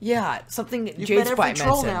 Yeah, something You've Jade met every Sprite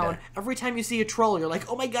troll mentioned. now, and every time you see a troll, you're like,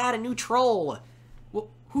 oh my god, a new troll. Well,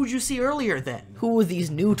 who'd you see earlier then? Who were these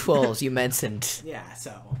new trolls you mentioned? Yeah,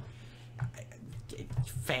 so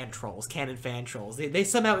canon fan trolls. They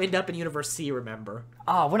somehow end up in Universe C, remember?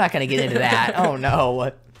 Oh, we're not gonna get into that. Oh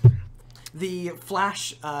no. The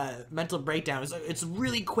Flash mental breakdown it's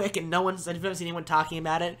really quick, and I've never seen anyone talking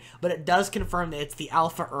about it, but it does confirm that it's the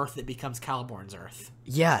Alpha Earth that becomes Caliborn's Earth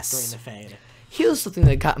Yes. during the fade. Here's something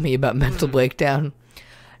that got me about mental breakdown.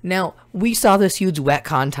 Now, we saw this huge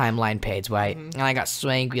retcon timeline page, right? And I got so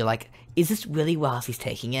angry, like, is this really Rossi's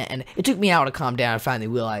taking it? And it took me an hour to calm down and finally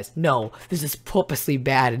realize, no, this is purposely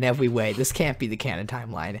bad in every way. This can't be the canon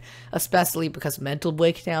timeline. Especially because mental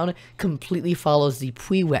breakdown completely follows the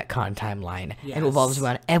pre-retcon timeline. Yes. And revolves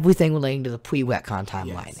around everything relating to the pre-retcon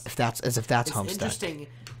timeline. Yes. If that's It's Homestuck. interesting.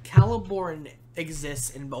 Caliborn exists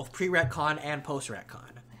in both pre-retcon and post-retcon,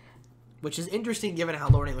 which is interesting given how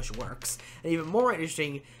Lord English works. And even more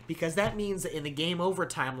interesting because that means that in the Game Over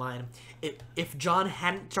timeline, if John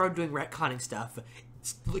hadn't started doing retconning stuff,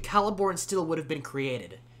 Caliborn still would have been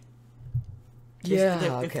created.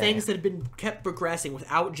 If things had been kept progressing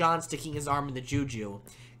without John sticking his arm in the Juju,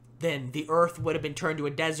 then the Earth would have been turned to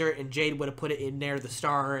a desert, and Jade would have put it in there, the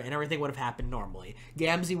star, and everything would have happened normally.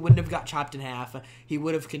 Gamzee wouldn't have got chopped in half. He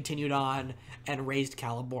would have continued on and raised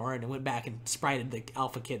Caliborn and went back and sprited the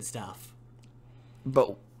Alpha Kid stuff.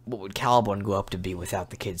 But what would Caliborn grow up to be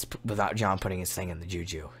without John putting his thing in the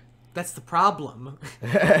Juju? That's the problem.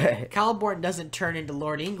 Caliborn doesn't turn into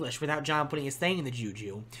Lord English without John putting his thing in the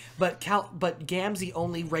Juju. But Gamzee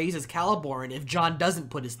only raises Caliborn if John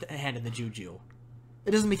doesn't put his hand in the Juju.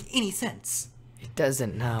 It doesn't make any sense. It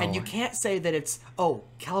doesn't, no. And you can't say that it's,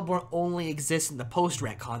 Caliborn only exists in the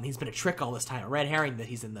post-retcon. He's been a trick all this time, a red herring that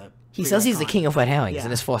he's in the He says he's the pre-retcon. king of red herrings in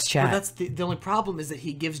his first chat. But that's the only problem is that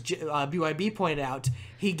he gives, BYB pointed out,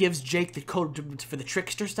 he gives Jake the code for the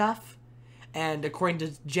trickster stuff. And according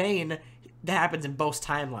to Jane, that happens in both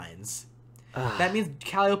timelines. That means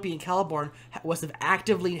Calliope and Caliborn must have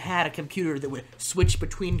actively had a computer that would switch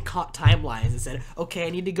between timelines and said, okay, I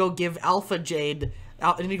need to go give Alpha Jake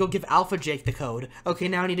the code. Okay,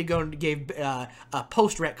 now I need to go and give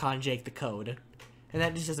post-retcon Jake the code. And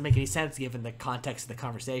that just doesn't make any sense given the context of the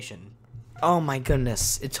conversation. Oh my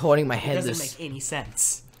goodness, it's holding my head. It doesn't make any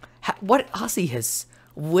sense. What Hussey has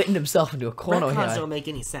written himself into a corner Retcons here. don't make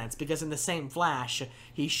any sense because in the same Flash,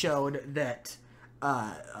 he showed that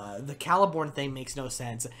the Caliborn thing makes no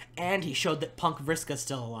sense, and he showed that Punk Vriska's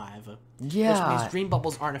still alive. Yeah. Which means dream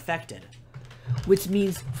bubbles aren't affected. Which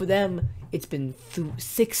means for them, it's been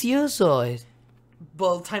 6 years or...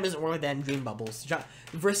 Well, time doesn't work like that in dream bubbles.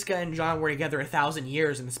 Vriska and John were together 1,000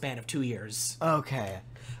 years in the span of 2 years. Okay.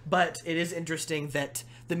 But it is interesting that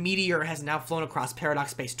the meteor has now flown across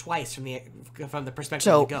Paradox Space twice from the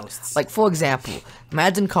perspective of the ghosts. Like, for example,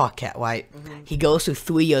 imagine Cockcat, right? He goes through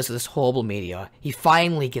 3 years of this horrible meteor. He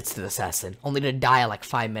finally gets to the assassin, only to die like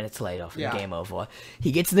 5 minutes later from the game over.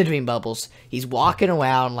 He gets to the dream bubbles. He's walking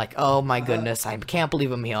around like, oh my goodness, I can't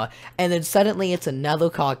believe I'm here. And then suddenly it's another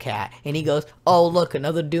Cockcat, and he goes, oh look,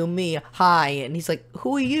 another Doom Me, hi. And he's like,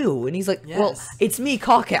 who are you? And he's like, well, it's me,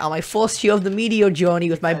 Cockcat, on my first year of the meteor journey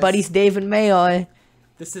with my buddies Dave and Mayor.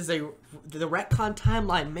 This is the retcon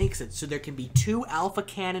timeline makes it so there can be 2 alpha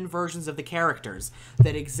canon versions of the characters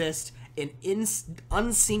that exist in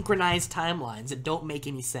unsynchronized timelines that don't make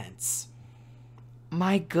any sense.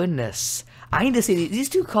 My goodness. I need to see these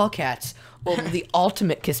 2 Cockcats are the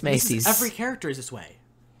ultimate Kiss Macy's. Every character is this way.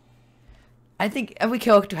 I think every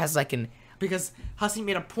character has like an... Because Hussey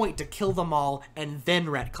made a point to kill them all and then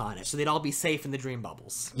retcon it, so they'd all be safe in the dream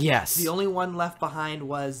bubbles. Yes. The only one left behind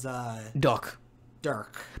was, Dirk.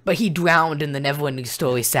 But he drowned in the never-ending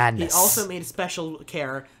story sadness. He also made special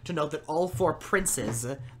care to note that all 4 princes,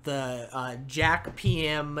 the Jack,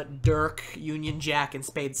 PM, Dirk, Union Jack, and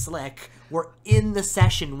Spade Slick, were in the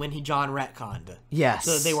session when John retconned. Yes.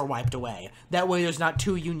 So they were wiped away. That way there's not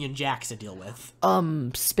 2 Union Jacks to deal with.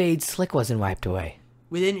 Spade Slick wasn't wiped away.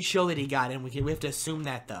 We didn't show that he got in. We have to assume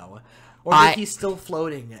that, though. Or that he's still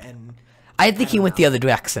floating and... I think he went the other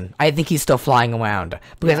direction. I think he's still flying around.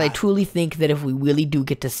 Because I truly think that if we really do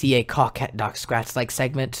get to see a Cockhead Doc Scratch-like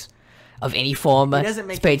segment of any form,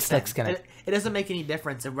 Spade Slick's gonna... It doesn't make any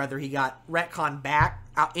difference of whether he got retconned back,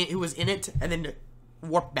 who was in it, and then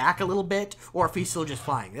warped back a little bit, or if he's still just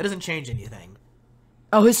flying. It doesn't change anything.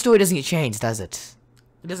 Oh, his story doesn't get changed, does it?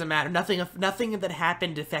 It doesn't matter. Nothing that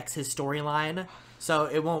happened affects his storyline, so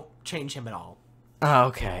it won't change him at all. Oh,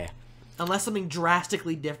 okay. Unless something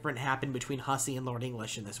drastically different happened between Hussey and Lord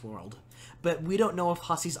English in this world. But we don't know if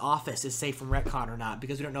Hussey's office is safe from retcon or not,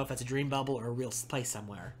 because we don't know if that's a dream bubble or a real place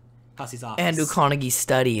somewhere. Hussey's office. Andrew Carnegie's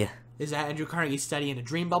study. Is that Andrew Carnegie studying a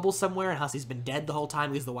dream bubble somewhere and Hussey's been dead the whole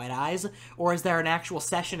time because of the white eyes? Or is there an actual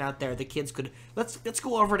session out there the kids could... Let's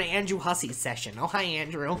go over to Andrew Hussey's session. Oh, hi,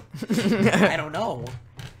 Andrew. I don't know.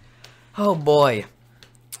 Oh, boy.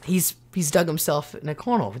 He's dug himself in a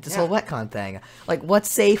corner with this whole retcon thing. Like, what's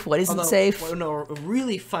safe? What isn't safe? Well, no, a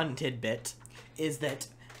really fun tidbit is that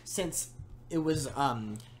since it was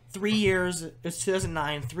 3 years... It was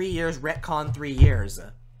 2009, 3 years, retcon 3 years...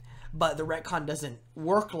 But the retcon doesn't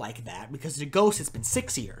work like that because the Ghost has been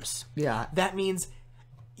 6 years. Yeah. That means,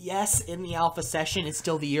 yes, in the alpha session, it's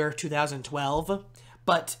still the year 2012,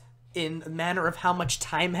 but in the manner of how much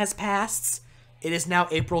time has passed, it is now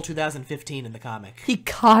April 2015 in the comic. He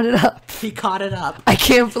caught it up. He caught it up. I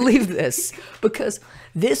can't believe this because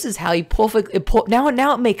this is how he perfectly... Now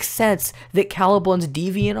it makes sense that Caliborn's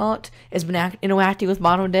DeviantArt has been interacting with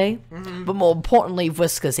modern day, but more importantly,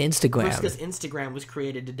 Vriska's Instagram. Vriska's Instagram was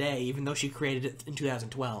created today, even though she created it in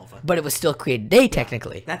 2012. But it was still created today,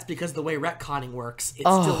 technically. That's because the way retconning works, it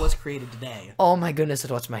still was created today. Oh my goodness, it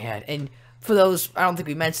what's my head. And for those, I don't think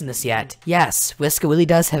we mentioned this yet. Yes, Vriska really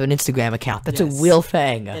does have an Instagram account. That's a real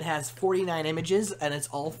thing. It has 49 images, and it's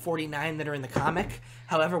all 49 that are in the comic.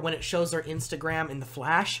 However, when it shows their Instagram in the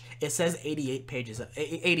Flash, it says 88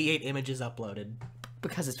 images uploaded.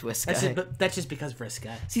 Because it's Vriska. That's just because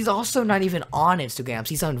Vriska. She's also not even on Instagram.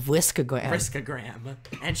 She's on Vriskagram. Vriskagram.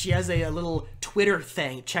 And she has a little Twitter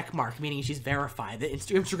thing, check mark, meaning she's verified. The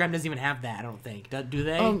Instagram doesn't even have that, I don't think. Do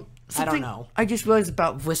they? I don't know. I just realized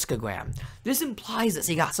about Vriskagram. This implies that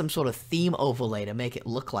she got some sort of theme overlay to make it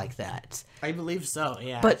look like that. I believe so,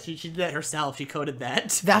 yeah. But she did that herself. She coded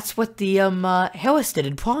that. That's what the Harris did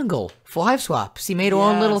in Prongle for Hive Swap. She made her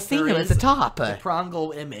own little theme at the top. The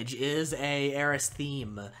Prongle image is a Eris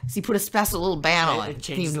theme. She put a special little band on it,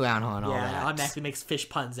 themed around her and all that. Yeah, it automatically makes fish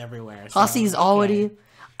puns everywhere. So, Hussey's already...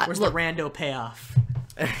 Where's the rando payoff?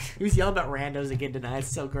 He was yelling about randos again tonight. It's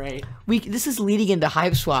so great. This is leading into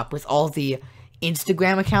Hive Swap with all the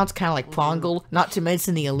Instagram accounts, kind of like Prongle. Not to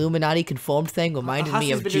mention the Illuminati conformed thing reminded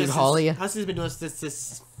me of Gene Hawley. Hussey's been doing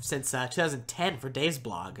this since 2010 for Dave's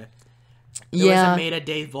blog. Yeah. He made a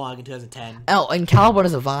Dave blog in 2010. Oh, and Caliborn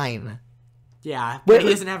has a Vine. Yeah, but he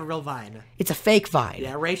doesn't have a real Vine. It's a fake Vine.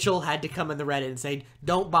 Yeah, Rachel had to come in the Reddit and say,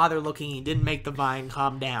 don't bother looking, he didn't make the Vine,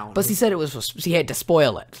 calm down. But she said he had to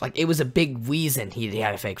spoil it. Like, it was a big reason he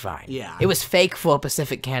had a fake Vine. Yeah. It was fake for a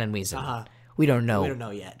Pacific Canon reason. We don't know. We don't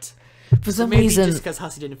know yet. For some maybe reason... just because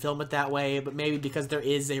Hussey didn't film it that way, but maybe because there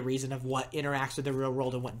is a reason of what interacts with the real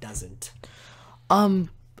world and what doesn't.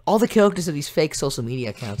 All the characters have these fake social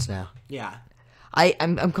media accounts now. Yeah.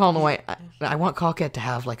 I'm calling away. I want Cockhead to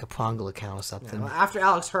have like a Prongle account or something. Yeah, well, after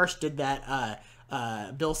Alex Hirsch did that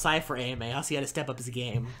Bill Cipher AMA, Hussey had to step up his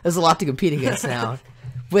game. There's a lot to compete against now.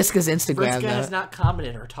 Vriska's Instagram. Vriska has not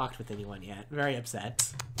commented or talked with anyone yet. Very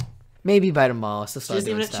upset. Maybe by tomorrow. She doesn't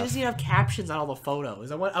even have captions on all the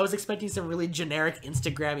photos. I was expecting some really generic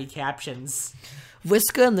Instagram-y captions.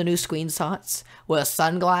 Vriska in the new screenshots wears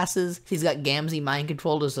sunglasses. She's got Gamzee mind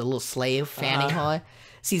controlled as a little slave fanning her.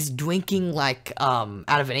 She's drinking, like, out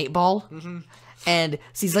of an 8-ball. And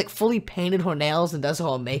she's, like, fully painted her nails and does her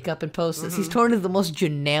own makeup and posts it. She's turned into the most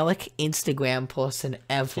generic Instagram person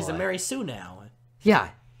ever. She's a Mary Sue now. Yeah.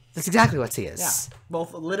 That's exactly what she is. Yeah.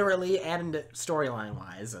 Both literally and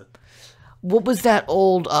storyline-wise. What was that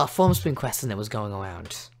old foam spin question that was going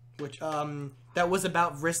around? Which, that was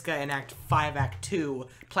about Vriska in Act 5, Act 2,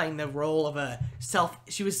 playing the role of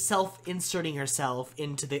she was self-inserting herself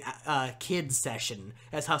into the kids session,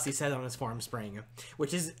 as Hussey said on his Form Spring,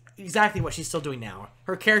 which is exactly what she's still doing now.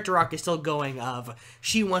 Her character arc is still going of,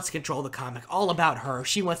 she wants to control the comic, all about her,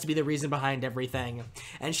 she wants to be the reason behind everything,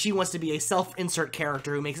 and she wants to be a self-insert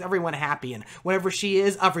character who makes everyone happy, and whenever she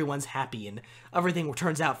is, everyone's happy, and everything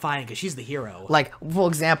turns out fine because she's the hero. Like, for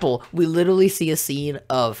example, we literally see a scene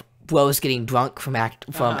of Bro's getting drunk from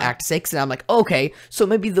Act 6, and I'm like, okay, so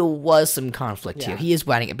maybe there was some conflict here. He is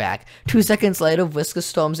writing it back. 2 seconds later, Vriska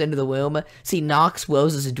storms into the room. See, knocks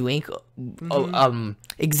Rose's drink,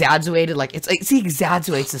 exaggerated, like, he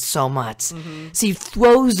exaggerates this so much. So he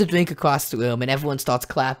throws the drink across the room, and everyone starts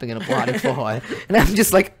clapping and applauding for her. And I'm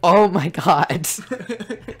just like, oh my god.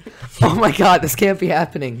 Oh my god, this can't be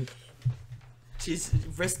happening.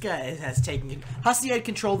 Vriska has taken... Hussey had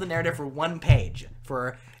controlled the narrative for 1 page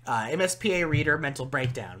for MSPA Reader Mental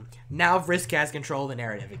Breakdown. Now Vriska has control of the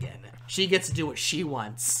narrative again. She gets to do what she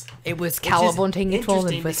wants. It was Caliburn taking control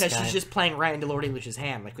of Vriska. Because she's just playing right into Lord English's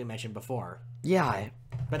hand, like we mentioned before. Yeah.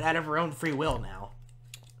 But out of her own free will now.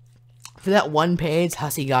 For that 1 page,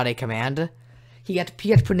 Hussey got a command. He got to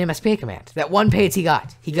put an MSPA command. That 1 page he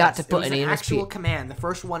got. He got to put an MSPA. Actual command, the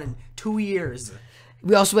first one in 2 years.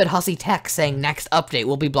 We also had Hussey text saying next update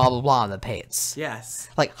will be blah blah blah on the page. Yes.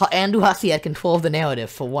 Like, Andrew Hussey had control of the narrative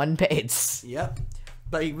for 1 page. Yep.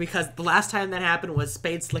 But because the last time that happened was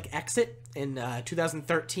Spade Slick Exit in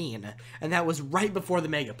 2013, and that was right before the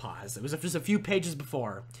Megapause. It was just a few pages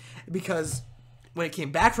before. Because when it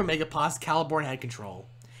came back from Megapause, Caliburn had control.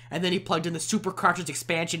 And then he plugged in the Super Cartridge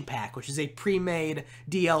Expansion Pack, which is a pre-made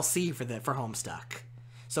DLC for Homestuck.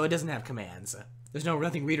 So it doesn't have commands. There's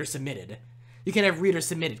nothing reader submitted. You can have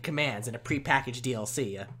reader-submitted commands in a pre-packaged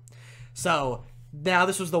DLC. So, now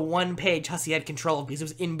this was the 1 page Hussey had control of because it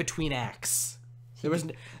was in between acts. There was...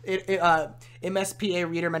 MSPA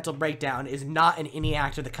Reader Mental Breakdown is not in any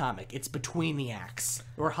act of the comic. It's between the acts.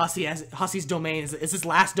 Where Hussey's domain is his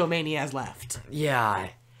last domain he has left. Yeah.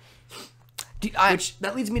 Which,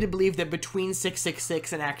 that leads me to believe that between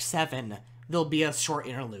 666 and Act 7, there'll be a short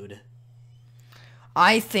interlude.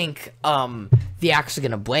 I think the acts are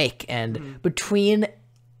gonna break, and between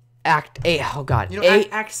Act 8, oh god, you know,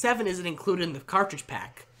 Act 7 isn't included in the cartridge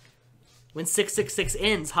pack. When 666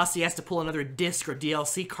 ends, Hussey has to pull another disc or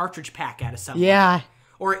DLC cartridge pack out of something. Yeah.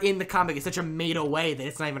 Or in the comic, it's such a made-away that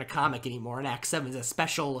it's not even a comic anymore, and Act 7 is a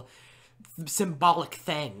special symbolic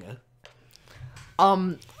thing.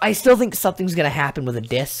 I still think something's gonna happen with a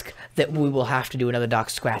disc that we will have to do another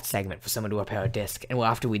Doc Scratch segment for someone to repair a disc, and we'll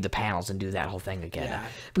have to read the panels and do that whole thing again. Yeah.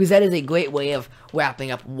 Because that is a great way of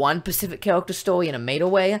wrapping up one Pacific character story in a made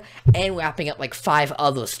away, and wrapping up like 5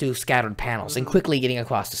 others through scattered panels, and quickly getting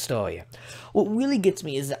across the story. What really gets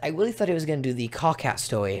me is that I really thought he was gonna do the Callcat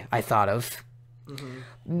story I thought of.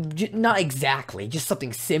 Not exactly, just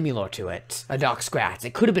something similar to it. A Doc Scratch.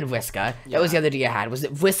 It could have been Vriska. Yeah. That was the other idea I had, was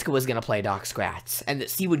that Vriska was going to play Doc Scratch, and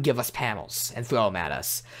that he would give us panels and throw them at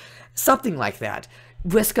us. Something like that.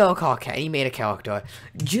 Vriska or Callcat, he made a character,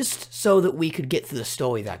 just so that we could get through the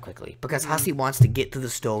story that quickly. Because Hussey wants to get through the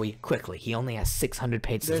story quickly. He only has 600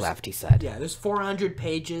 pages left, he said. Yeah, there's 400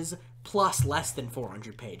 pages, plus less than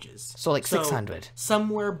 400 pages. So like 600.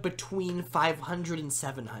 Somewhere between 500 and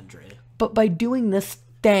 700. But by doing this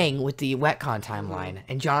thing with the Retcon timeline,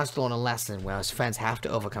 and John's throwing a lesson where his friends have to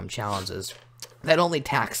overcome challenges, that only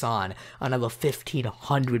tacks on another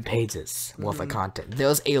 1,500 pages worth of content.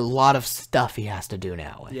 There's a lot of stuff he has to do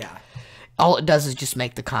now. Yeah. All it does is just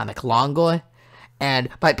make the comic longer, and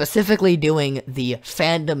by specifically doing the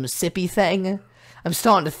fandom sippy thing, I'm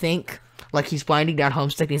starting to think like he's winding down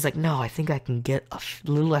Homestuck, and he's like, no, I think I can get a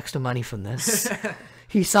little extra money from this.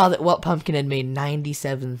 He saw that What Pumpkin had made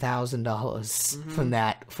 $97,000 from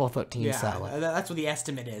that 413 sell. That's what the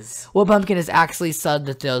estimate is. What Pumpkin has actually said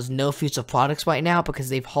that there's no future products right now because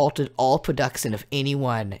they've halted all production of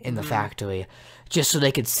anyone in the factory just so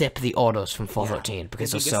they could sip the orders from 413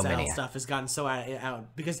 because there's so many. Stuff has gotten so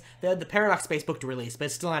out because they had the Paradox Space book to release, but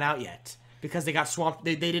it's still not out yet because they got swamped.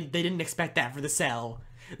 They didn't expect that for the sale.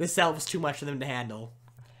 The sale was too much for them to handle.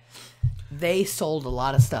 They sold a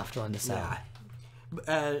lot of stuff during the sale. Yeah.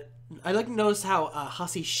 I'd like to notice how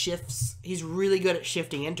Hussey shifts. He's really good at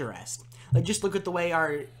shifting interest. Like, just look at the way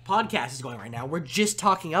our podcast is going right now. We're just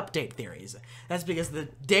talking update theories. That's because the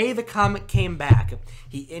day the comic came back,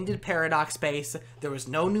 he ended Paradox Space, there was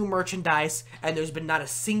no new merchandise, and there's been not a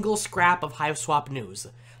single scrap of Hive Swap news.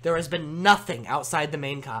 There has been nothing outside the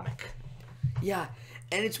main comic. Yeah,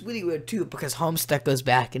 and it's really weird, too, because Homestuck goes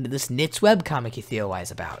back into this Knits webcomic he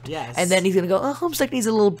theorized about. Yes. And then he's gonna go, oh, Homestuck needs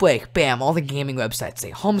a little break. Bam, all the gaming websites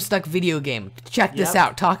say, Homestuck video game. Check this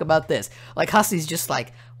out, talk about this. Like, Hussey's just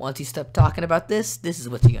like, once you stop talking about this, this is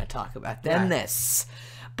what you're gonna talk about. Then this.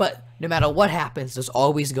 But no matter what happens, there's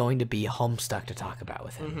always going to be Homestuck to talk about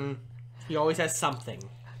with him. He always has something.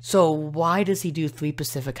 So why does he do 3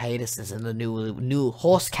 Pacific hiatuses in the new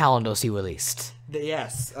horse calendars he released?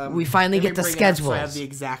 Yes. We finally get the schedules. So I have the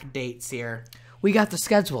exact dates here. We got the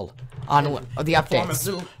schedule on the updates. Form of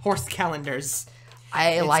little horse calendars.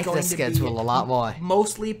 I It's like going this to be schedule a lot more.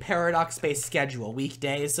 Mostly paradox-based schedule.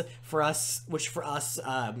 Weekdays for us,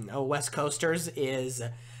 West Coasters is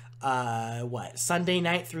Sunday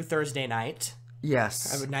night through Thursday night.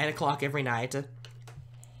 Yes. 9 o'clock every night.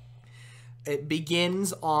 It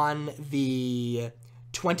begins on the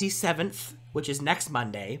 27th, which is next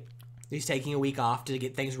Monday. He's taking a week off to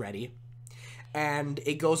get things ready. And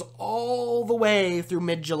it goes all the way through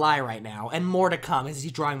mid-July right now, and more to come as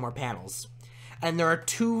he's drawing more panels. And there are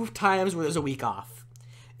 2 times where there's a week off.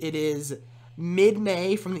 It is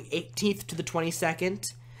mid-May from the 18th to the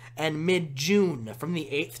 22nd, and mid-June from the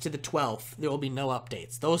 8th to the 12th. There will be no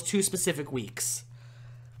updates. Those 2 specific weeks.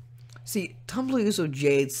 See, Tumblr user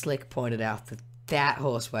Jade Slick pointed out that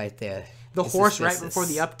horse right there. The horse right before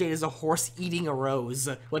the update is a horse eating a rose.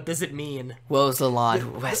 What does it mean? Woes the Lord,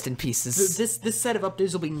 rest in pieces. This set of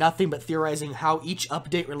updates will be nothing but theorizing how each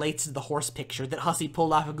update relates to the horse picture that Hussey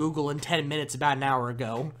pulled off of Google in 10 minutes about an hour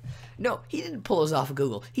ago. No, he didn't pull us off of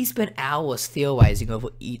Google. He spent hours theorizing over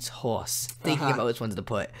each horse, thinking about which ones to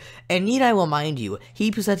put. And need I remind you,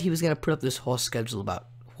 he said he was going to put up this horse schedule about,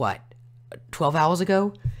 12 hours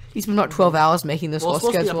ago? He spent about 12 hours making this horse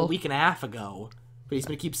schedule. It was supposed to be schedule. up a week and a half ago, but he's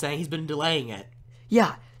going to keep saying he's been delaying it.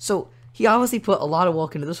 Yeah, so he obviously put a lot of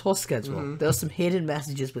work into this horse schedule. There's some hidden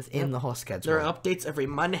messages within the horse schedule. There are updates every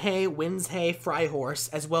Monday, Wednesday, Fry Horse,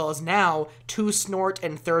 as well as now 2 Snort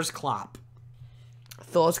and Thurs Clop.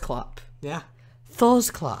 Thor's Clop. Yeah.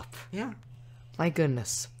 Thor's Clop. Yeah. My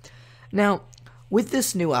goodness. Now, with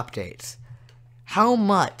this new update, how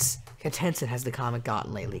much attention has the comic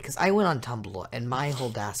gotten lately? Because I went on Tumblr and my whole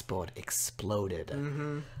dashboard exploded.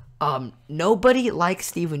 Nobody likes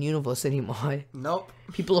Steven Universe anymore. Nope.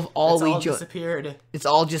 People have all disappeared. It's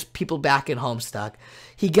all just people back in Homestuck.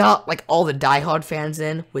 He got like all the diehard fans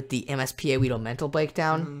in with the MSPA Weedle mental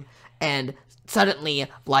breakdown, and suddenly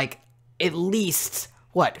like at least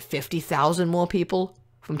 50,000 more people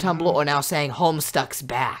from Tumblr are now saying Homestuck's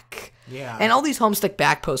back. Yeah. And all these Homestuck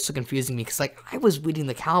back posts are confusing me because, like, I was reading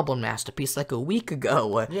the Cowboy Masterpiece like a week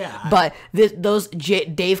ago. Yeah. But those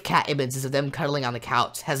Dave Cat images of them cuddling on the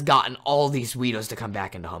couch has gotten all these readers to come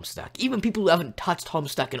back into Homestuck. Even people who haven't touched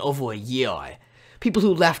Homestuck in over a year. People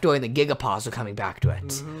who left during the Gigapause are coming back to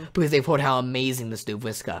it. Because they've heard how amazing this new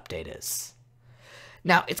Vriska update is.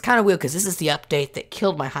 Now, it's kind of weird because this is the update that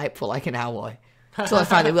killed my hype for like an hour. Until I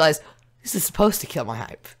finally realized this is supposed to kill my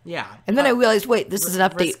hype. Yeah. And then I realized, wait, this is an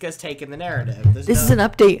update. Vriska's taken the narrative. This is an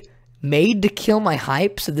update made to kill my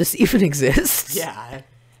hype, so this even exists? Yeah.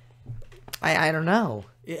 I don't know.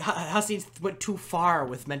 Hussey went too far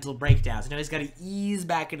with mental breakdowns. Now he's got to ease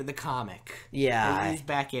back into the comic. Yeah. Ease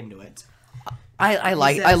back into it.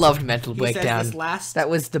 I loved Mental Breakdown. That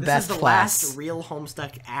was the best This is the class. last real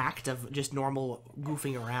Homestuck act of just normal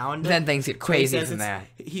goofing around. Then things get crazy from there.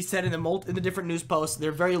 He said in the different news posts,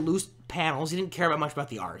 they're very loose panels. He didn't care much about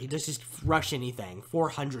the art. He just rush anything.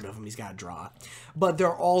 400 of them he's got to draw. But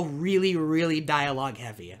they're all really, really dialogue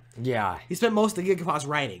heavy. Yeah. He spent most of the Gigapause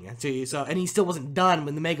writing, and he still wasn't done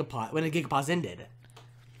when the Gigapause ended.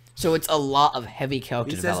 So it's a lot of heavy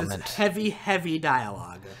character He development. says it's heavy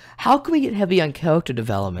dialogue. How can we get heavy on character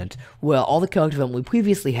development where all the character development we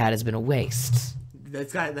previously had has been a waste?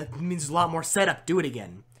 That means a lot more setup. Do it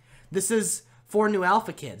again. This is 4 new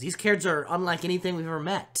alpha kids. These kids are unlike anything we've ever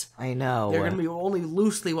met. I know. They're going to be only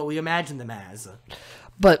loosely what we imagine them as.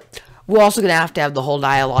 But we're also going to have the whole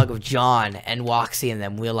dialogue of John and Woxy and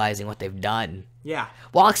them realizing what they've done. Yeah.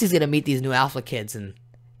 Woxy's going to meet these new alpha kids and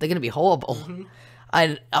they're going to be horrible.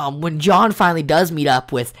 And when John finally does meet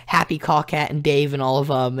up with Happy Cawcat and Dave and all of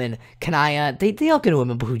them and Kanaya, they all going to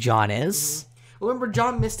remember who John is. Remember,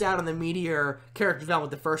 John missed out on the Meteor character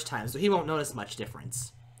development the first time, so he won't notice much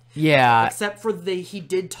difference. Yeah. Except for he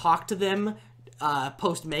did talk to them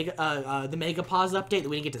post the Megapause update that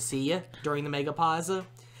we didn't get to see during the Megapause.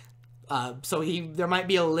 So there might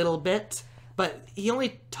be a little bit, but he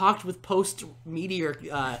only talked with post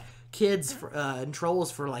Meteor kids and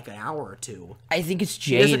trolls for like an hour or 2. I think it's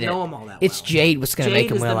Jade. He doesn't know them all that It's well. Jade what's going to make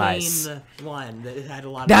him realize. Jade is the main one that had a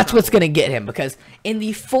lot of That's what's trouble. going to get him, because in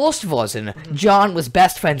the first version, John was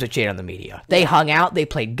best friends with Jade on the Meteor. They hung out, they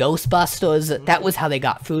played Ghostbusters, that was how they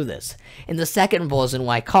got through this. In the second version,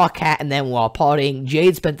 why Cawcat and them were all partying,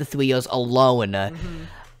 Jade spent the 3 years alone,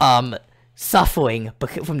 suffering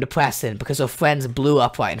from depression because her friends blew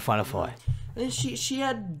up right in front of her. And she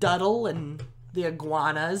had Duddle and the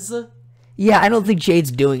iguanas. Yeah, I don't think Jade's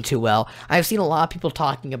doing too well. I've seen a lot of people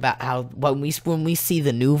talking about how when we see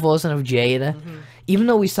the new version of Jade, even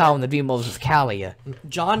though we saw in the Dream World with Callie.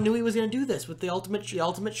 John knew he was going to do this with the ultimate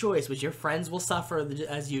choice, which your friends will suffer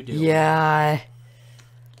as you do. Yeah,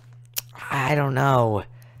 I don't know.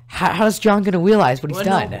 how's John gonna realize what he's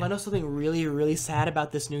done? I know something really, really sad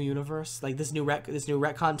about this new universe, like this new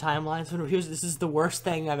retcon timeline. So this is the worst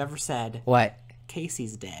thing I've ever said. What?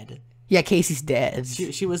 Casey's dead. Yeah, Casey's dead.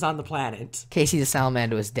 She was on the planet. Casey the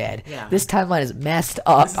salamander is dead. Yeah. This timeline is messed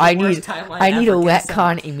up. This is the I worst need timeline a ever.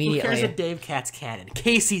 retcon Who immediately. cares if Dave Cat's canon?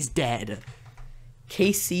 Casey's dead.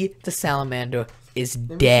 Casey the salamander is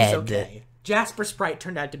Maybe dead. she's okay. Jasper Sprite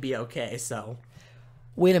turned out to be okay, so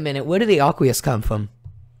Wait a minute, where did the Aqueous come from?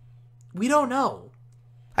 we don't know.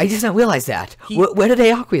 I just not realize that. Where did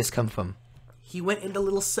the Aqueous come from? He went into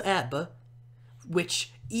Little Seb,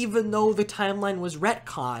 which, even though the timeline was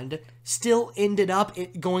retconned, still ended up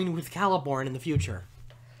going with Caliborn in the future.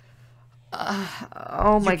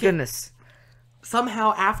 Oh my goodness.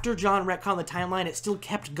 Somehow, after John retconned the timeline, it still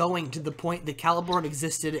kept going to the point that Caliborn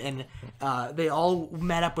existed, and they all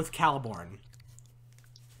met up with Caliborn.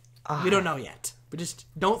 We don't know yet. But just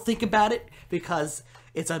don't think about it, because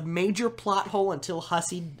it's a major plot hole until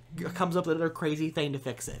Hussey comes up with another crazy thing to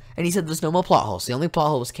fix it. And he said there's no more plot holes. The only plot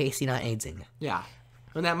hole was Casey not aging. Yeah.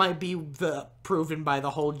 And that might be proven by the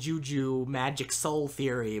whole Juju magic soul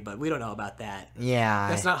theory, but we don't know about that. Yeah.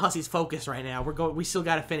 That's not Hussey's focus right now. We still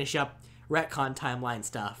got to finish up retcon timeline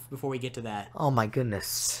stuff before we get to that. Oh my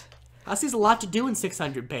goodness. Hussey's a lot to do in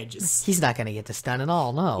 600 pages. He's not gonna get this done at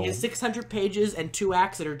all, no. He has 600 pages and 2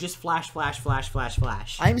 acts that are just flash, flash, flash, flash,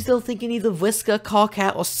 flash. I'm still thinking either Vriska,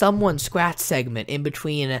 Callcat, or someone scratch segment in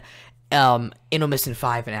between Intermission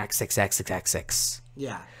 5 and Act 6, Act 6, Act 6.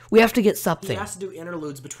 Yeah. We have to get He something. has to do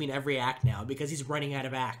interludes between every act now because he's running out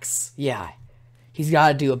of acts. Yeah. He's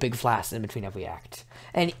gotta do a big flash in between every act.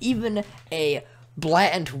 And even a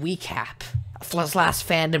blatant recap last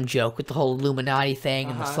fandom joke with the whole Illuminati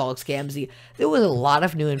thing and the Solix Gamzee. There was a lot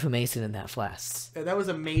of new information in that flash. That was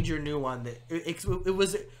a major new one that it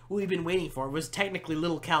was what we've been waiting for. It was technically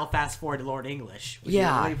Little Cal fast forward to Lord English, which we've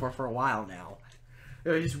been waiting for a while now. It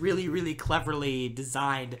was just really, really cleverly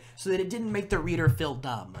designed so that it didn't make the reader feel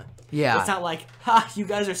dumb. Yeah. It's not like, ha, you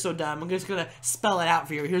guys are so dumb. I'm just going to spell it out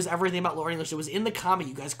for you. Here's everything about Lord English that was in the comic.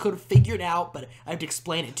 You guys could have figured out, but I have to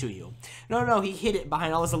explain it to you. No, he hid it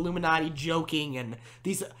behind all this Illuminati joking and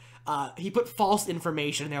these, he put false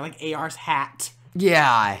information in there, like AR's hat.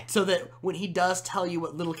 Yeah. So that when he does tell you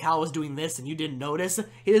what Little Cal was doing this and you didn't notice, it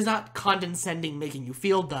is not condescending making you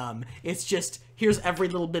feel dumb. It's just, here's every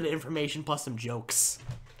little bit of information plus some jokes.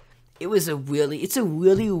 It's a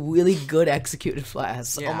really, really good executed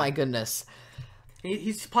flash. Yeah. Oh my goodness.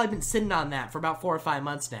 He's probably been sitting on that for about 4 or 5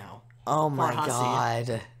 months now. Oh my Poor Hussey.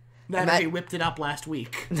 god. That he whipped it up last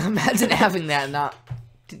week. Imagine having that not...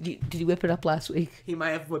 Did you whip it up last week? He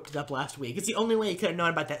might have whipped it up last week. It's the only way he could have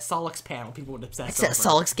known about that Solix panel people would obsess It's that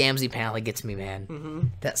Solix Gamzee panel that gets me, man. Mm-hmm.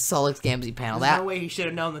 That Solix Gamzee panel. There's no way he should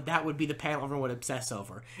have known that would be the panel everyone would obsess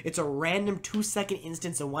over. It's a random 2-second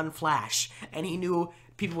instance of one flash, and he knew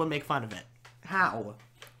people would make fun of it. How?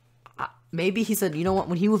 Maybe he said, you know what,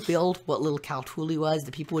 when he revealed what Little Cal truly was,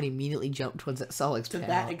 the people would immediately jump towards that Solix panel.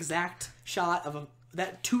 That exact shot of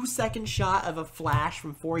that 2-second shot of a flash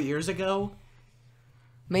from 4 years ago.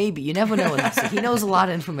 Maybe. You never know. He knows a lot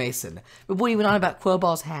of information. But when he went on about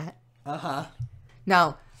Quillball's hat... Uh-huh.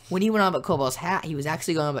 Now, when he went on about Quillball's hat, he was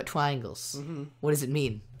actually going on about triangles. Mm-hmm. What does it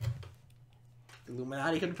mean?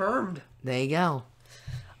 Illuminati confirmed. There you go.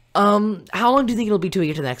 How long do you think it'll be till we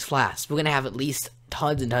get to the next flash? We're going to have at least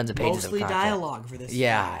tons and tons of pages Mostly of content. dialogue for this.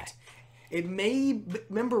 Yeah. Fight. It may...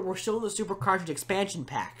 Remember, we're still in the Super Cartridge expansion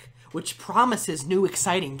pack, which promises new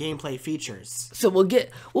exciting gameplay features. So what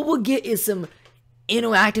we'll get is some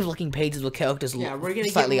interactive looking pages with characters we're gonna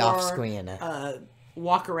slightly get more, off screen.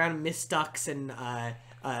 Walk around misducks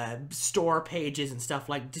and store pages and stuff,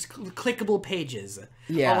 like just clickable pages.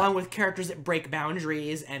 Yeah. Along with characters that break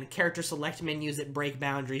boundaries and character select menus that break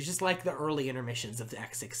boundaries, just like the early intermissions of the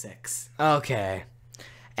X66. Okay.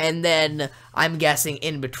 And then I'm guessing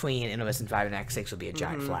in between Intermission 5 and Act 6 will be a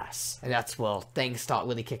giant flash. And that's where things start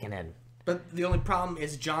really kicking in. But the only problem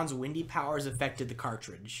is John's windy powers affected the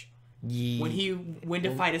cartridge. When he went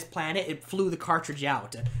to fight his planet, it flew the cartridge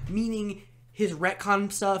out, meaning his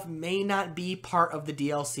retcon stuff may not be part of the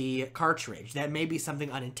DLC cartridge. That may be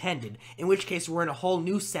something unintended, in which case we're in a whole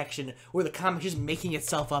new section where the comic is just making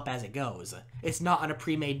itself up as it goes. It's not on a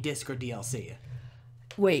pre-made disc or DLC.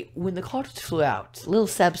 Wait, when the cartridge flew out, Little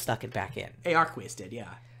Seb stuck it back in. Arquist did,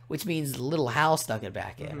 yeah. Which means Little Hal stuck it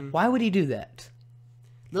back in. Why would he do that?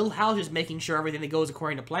 Little Hal's just making sure everything that goes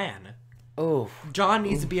according to plan. Oh. John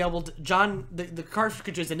needs to be able to... the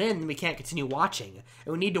cartridge isn't in, and we can't continue watching.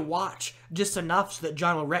 And we need to watch just enough so that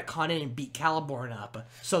John will retcon in and beat Caliborn up,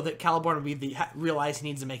 so that Caliborn will realize he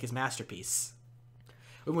needs to make his masterpiece.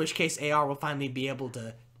 In which case, AR will finally be able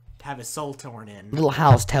to have his soul torn in. Little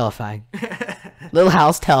Hal's terrifying. Little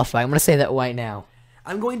Hal's terrifying. I'm gonna say that right now.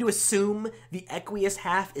 I'm going to assume the aqueous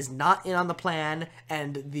half is not in on the plan,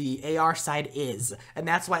 and the AR side is, and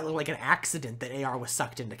that's why it looked like an accident that AR was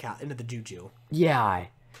sucked into the Juju. Yeah,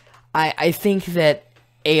 I think that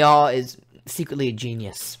AR is secretly a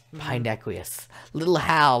genius behind Aqueous. Little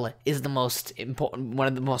Hal is the most important, one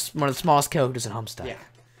of the smallest characters in Homestuck. Yeah.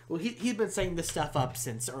 Well, he's been setting this stuff up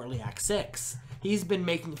since early Act 6. He's been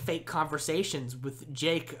making fake conversations with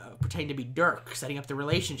Jake pretending to be Dirk, setting up the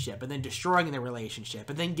relationship, and then destroying the relationship,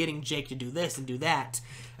 and then getting Jake to do this and do that.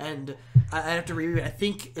 And I have to reread it. I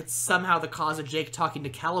think it's somehow the cause of Jake talking to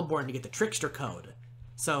Caliborn to get the Trickster code.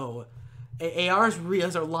 So AR's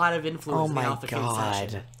has a lot of influence in the Alpha Kid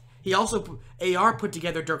session. He also AR put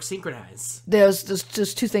together Dirk Synchronize. There's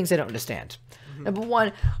two things I don't understand. Number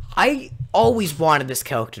one, I always wanted this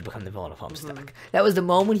character to become the villain of Homestuck. That was the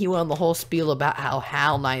moment he went on the whole spiel about how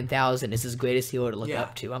Hal 9000 is his greatest hero to look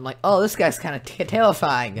up to. I'm like, oh, this guy's kind of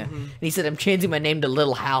terrifying. And he said, I'm changing my name to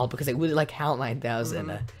Little Hal because I really like Hal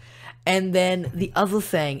 9000. And then the other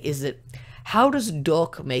thing is that how does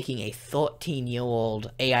Dirk making a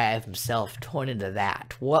 13-year-old AI of himself turn into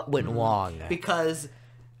that? What went wrong? Because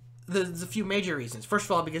there's a few major reasons. First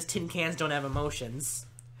of all, because tin cans don't have emotions.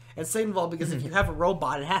 And second of all, because if you have a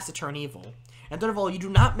robot, it has to turn evil. And third of all, you do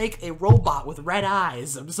not make a robot with red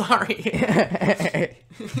eyes. I'm sorry.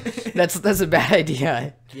 That's a bad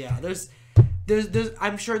idea. Yeah, there's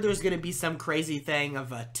I'm sure there's gonna be some crazy thing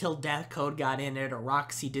of a Till Death Code got in it, or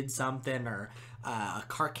Roxy did something, or a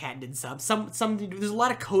Carcat did something. There's a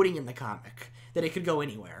lot of coding in the comic that it could go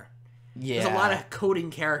anywhere. Yeah. There's a lot of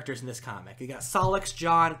coding characters in this comic. You got Solix,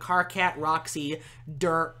 John, Carcat, Roxy,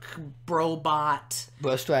 Dirk, Brobot.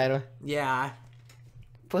 Strider. Yeah.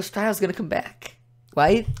 Strider's gonna come back,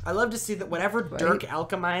 right? I love to see that whatever Dirk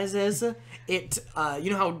alchemizes, it, you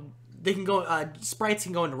know how they can go, sprites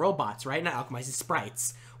can go into robots, right? Not alchemizes,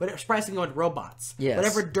 sprites. Whatever sprites can go into robots. Yes.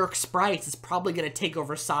 Whatever Dirk sprites is probably going to take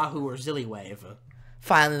over Sahu or Zillywave.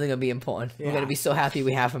 Finally, they're gonna be important. Yeah. We're gonna be so happy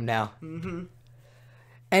we have him now.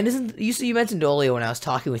 And you mentioned earlier when I was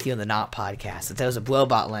talking with you on the Not podcast that there was a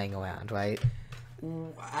Brobot laying around, right?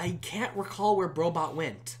 I can't recall where Brobot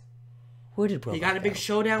went. Where did Brobot He got a big go?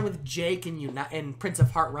 showdown with Jake and Prince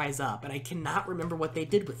of Heart Rise Up, and I cannot remember what they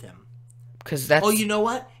did with him. Because that's... Oh, you know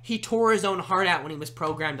what? He tore his own heart out when he was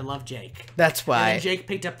programmed to love Jake. That's why... And then Jake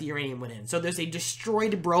picked up the uranium and went in. So there's a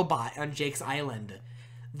destroyed Brobot on Jake's island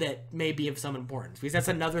that may be of some importance. Because that's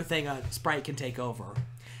another thing a sprite can take over.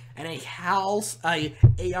 And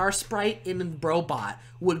a AR sprite in the Brobot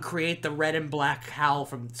would create the red and black Hal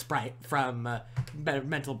from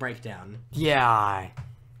Mental Breakdown. Yeah.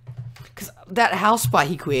 Because that house spot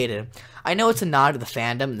he created, I know it's a nod to the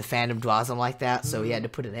fandom, and the fandom draws him like that, so he had to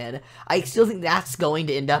put it in. I still think that's going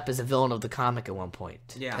to end up as a villain of the comic at one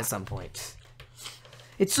point. Yeah. At some point.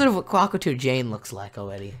 It's sort of what Cockatoo Jane looks like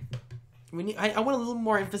already. I want a little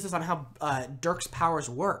more emphasis on how Dirk's powers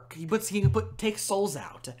work. He can take souls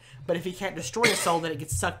out, but if he can't destroy a soul, then it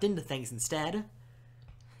gets sucked into things instead.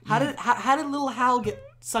 How did little Hal get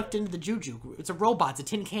sucked into the Juju? It's a robot. It's a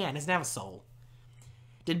tin can. It doesn't have a soul.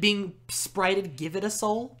 Did being sprited give it a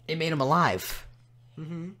soul? It made him alive.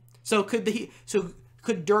 So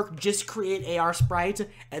could Dirk just create AR sprite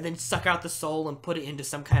and then suck out the soul and put it into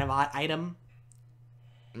some kind of item?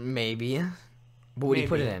 Maybe. What would he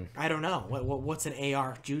put it in? I don't know. What's an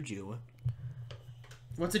AR Juju?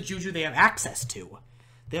 What's a Juju they have access to?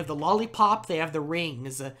 They have the lollipop, they have the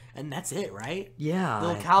rings, and that's it, right? Yeah. The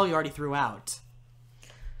little Cal you already threw out.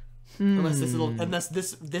 Unless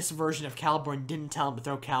this version of Caliborn didn't tell him to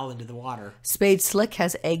throw Cal into the water. Spade Slick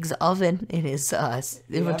has eggs oven in his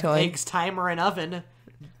inventory. Eggs, timer, and oven.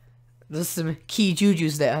 There's some key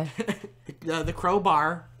Jujus there. The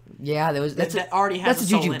crowbar. Yeah, That already has that's a a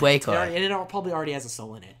soul Juju in breaker. it. And it probably already has a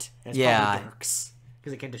soul in it. It's Yeah. probably Dirk's.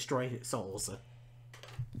 Because it can destroy souls.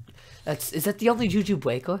 Is that the only Juju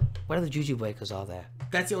breaker? What other Juju breakers are there?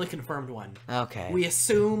 That's the only confirmed one. Okay. We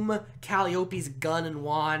assume Calliope's gun and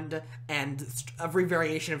wand and every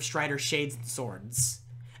variation of Strider's shades and swords.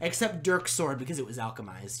 Except Dirk's sword because it was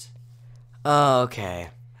alchemized. Oh, okay.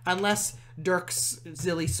 Unless Dirk's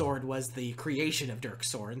Zilly sword was the creation of Dirk's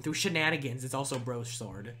sword. And through shenanigans, it's also Bro's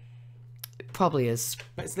sword. It probably is.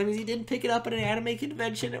 But so that means he didn't pick it up at an anime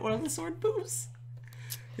convention at one of the sword booths.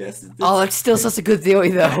 Yes. Oh, it's still such a good theory,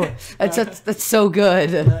 though. That's so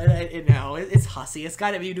good. No, it's hussy. It's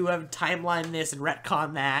got to be to have timeline this and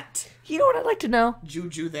retcon that. You know what I'd like to know?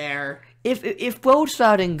 Juju there. If Bro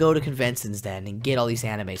didn't go to conventions then and get all these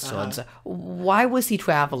anime swords, why was he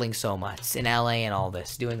traveling so much in LA and all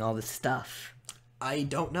this, doing all this stuff? I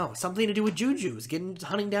don't know. Something to do with Jujus,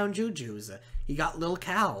 hunting down Jujus. He got Lil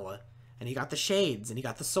Cal, and he got the shades, and he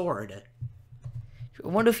got the sword. I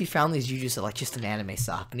wonder if he found these Jujus at like just an anime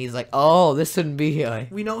shop, and he's like, "Oh, this shouldn't be here."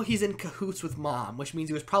 We know he's in cahoots with Mom, which means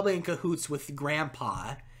he was probably in cahoots with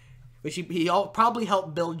Grandpa, which he probably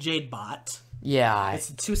helped build Jadebot. Yeah,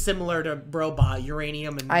 It's too similar to Brobot,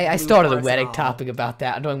 uranium, and I blue started a parts Reddit and all. topic about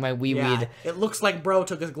that during my wee Yeah, weed. it looks like Bro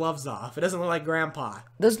took his gloves off. It doesn't look like Grandpa.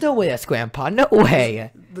 There's no way that's Grandpa. No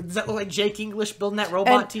way. Does that look like Jake English building that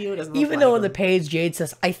robot And to you? It doesn't look even like though on the him. page Jade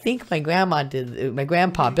says, "I think my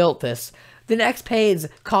grandpa built this," the next page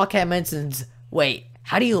Callcat mentions, "Wait,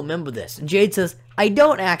 how do you remember this?" And Jade says, "I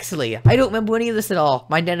don't actually. I don't remember any of this at all.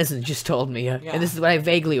 My dentist just told me, and this is what I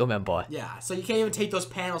vaguely remember." Yeah, so you can't even take those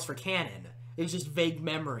panels for canon. It's just vague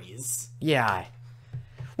memories. Yeah.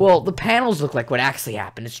 Well, the panels look like what actually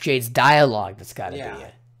happened. It's Jade's dialogue that's got to Yeah. be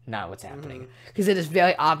it, not what's happening. Because it is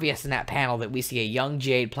very obvious in that panel that we see a young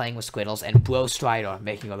Jade playing with Squiddles and Bro Strider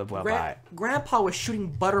making other robot. Grandpa was shooting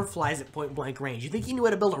butterflies at point blank range. You think he knew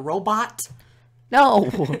how to build a robot? No,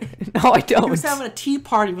 no, I don't. He was having a tea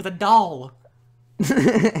party with a doll.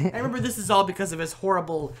 I remember this is all because of his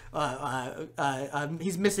horrible.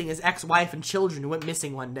 He's missing his ex-wife and children who went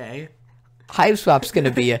missing one day. Hype Swap's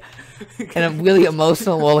gonna be a really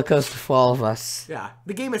emotional roller coaster for all of us. Yeah,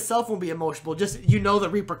 the game itself won't be emotional. Just you know the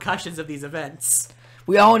repercussions of these events.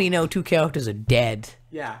 We already know 2 characters are dead.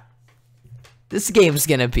 Yeah. This game's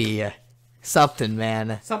gonna be something,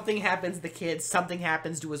 man. Something happens to the kids, something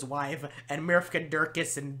happens to his wife, and Mirfka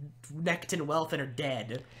Durkis and Necton Welfin are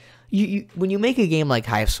dead. When you make a game like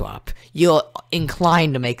Hype Swap, you're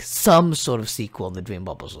inclined to make some sort of sequel in the Dream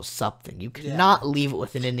Bubbles or something. You cannot leave it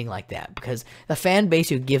with an ending like that, because the fan base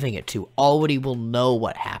you're giving it to already will know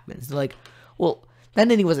what happens. They're like, well, that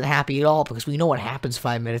ending wasn't happy at all, because we know what happens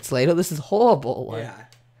 5 minutes later. This is horrible. Yeah.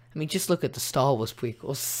 I mean, just look at the Star Wars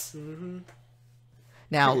prequels.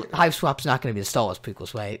 Now, Hype Swap's not going to be the Star Wars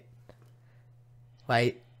prequels, right?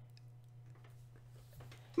 Right?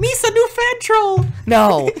 Misa new fan troll!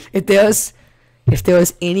 No, if there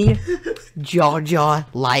was any Jar Jar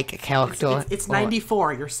like character, It's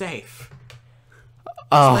 94, you're safe.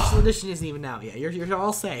 Oh, Special edition isn't even out yet. You're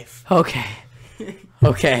all safe. okay,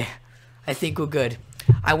 okay. I think we're good.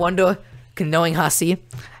 I wonder, knowing Hussey,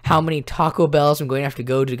 how many Taco Bells I'm going to have to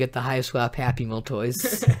go to get the High Swap Happy Meal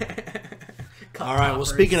toys. All right. Well,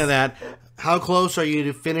 speaking of that, how close are you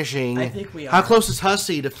to finishing? I think we How are. close is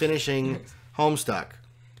Hussey to finishing Homestuck?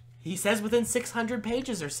 He says within 600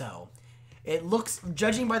 pages or so. It looks,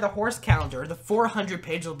 judging by the horse calendar, the 400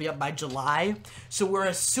 page will be up by July. So we're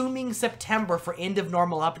assuming September for end of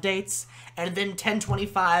normal updates, and then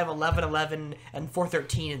 10/25, 11/11, and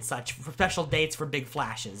 4/13 and such for special dates for big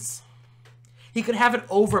flashes. He could have it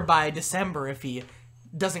over by December if he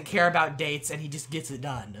doesn't care about dates and he just gets it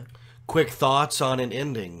done. Quick thoughts on an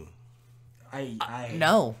ending?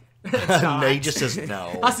 No. No, he just says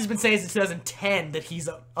no. Hussey's been saying since 2010 that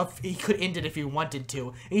he could end it if he wanted to,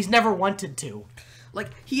 and he's never wanted to. Like,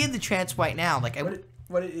 he had the chance right now. Like,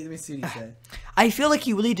 Let me see what he said. I feel like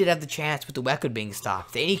he really did have the chance with the record being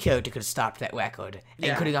stopped. Any character could have stopped that record. And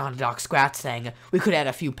Yeah. could have gone to Doc Scratch saying, we could add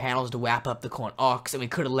a few panels to wrap up the current arcs, and we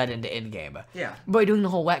could have led into Endgame. Yeah. By doing the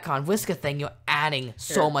whole retcon Whisker thing, you're adding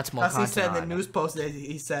so much more Hussey content said in the on. news post that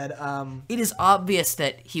he said, It is obvious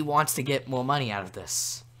that he wants to get more money out of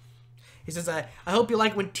this. he says, I hope you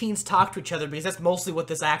like when teens talk to each other, because that's mostly what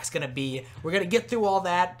this act's gonna be. We're gonna get through all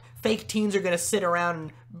that. Fake teens are gonna sit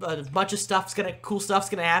around, a bunch of cool stuff's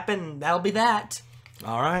gonna happen, and that'll be that.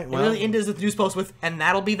 All right. And Well, really ended the news post with, and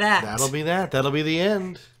that'll be that. that'll be that. That'll be the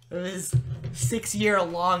end. His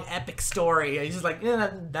 6-year-long epic story. He's just like, yeah,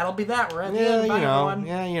 that'll be that. We're at the Yeah, end. you Bye, know. everyone.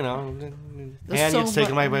 Yeah, you know. There's And so it's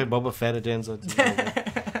taken much- away by Boba Fett. It ends.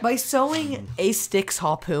 By sewing a Styx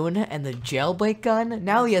harpoon and the jailbreak gun,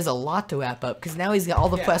 now he has a lot to wrap up, because now he's got all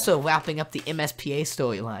the pressure of wrapping up the MSPA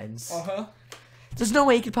storylines. Uh-huh. There's no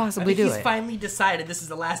way he could possibly do He's it. finally decided this is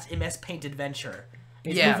the last MS Paint adventure.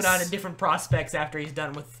 He's Yes. moving on to different prospects after he's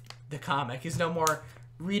done with the comic. He's no more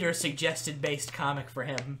reader-suggested based comic for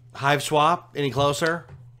him. Hive swap. Any closer?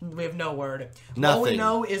 We have no word. Nothing. All we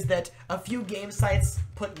know is that a few game sites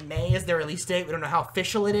put May as their release date. We don't know how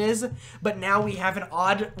official it is, but now we have an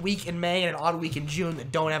odd week in May and an odd week in June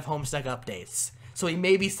that don't have Homestuck updates. So he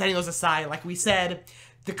may be setting those aside. Like we said,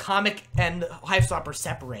 the comic and Hive Swap are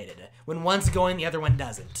separated. When one's going, the other one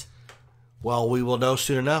doesn't. Well, we will know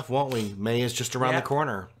soon enough, won't we? May is just around Yep. the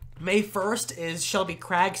corner. May 1st is Shelby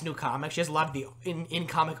Craig's new comic. She has a lot of the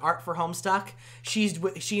in-comic art for Homestuck. She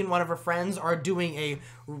and one of her friends are doing a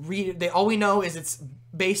all we know is it's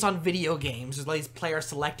based on video games. There's like these player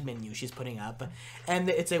select menu she's putting up, and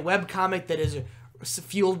it's a web comic that is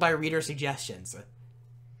fueled by reader suggestions.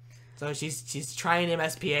 So she's trying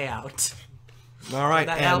MSPA out. All right,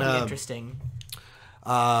 That'll be interesting.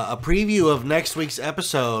 A preview of next week's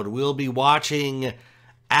episode. We'll be watching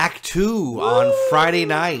Act 2 on Friday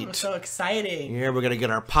night. So exciting. Yeah, we're going to get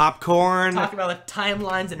our popcorn. Talk about like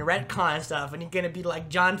timelines and retcon stuff, and you're going to be like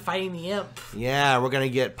John fighting the imp. Yeah, we're going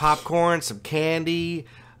to get popcorn, some candy,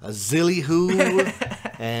 a zilly-hoo,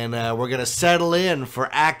 and we're going to settle in for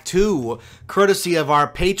Act 2, courtesy of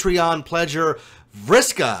our Patreon pledger,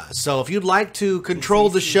 Vriska. So if you'd like to control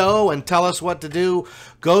the show and tell us what to do,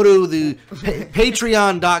 go to the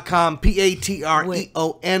patreon.com, patreon.com,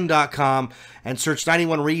 and search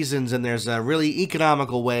 91 Reasons, and there's a really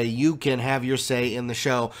economical way you can have your say in the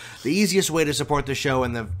show. The easiest way to support the show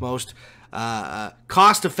and the most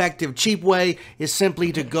cost-effective, cheap way is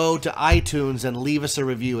simply to go to iTunes and leave us a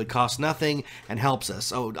review. It costs nothing and helps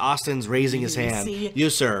us. Oh, Austin's raising his hand. You,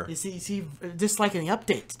 sir. You see, just like in the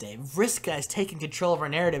update today, Vriska is taking control of our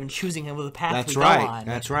narrative and choosing him with the path That's we right. go on.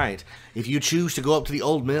 That's right. If you choose to go up to the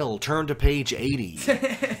old mill, turn to page 80.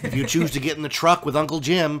 If you choose to get in the truck with Uncle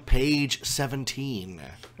Jim, page 17.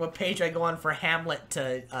 What page do I go on for Hamlet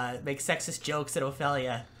to make sexist jokes at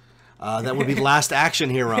Ophelia? That would be The Last Action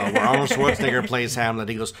Hero, where Arnold Schwarzenegger plays Hamlet.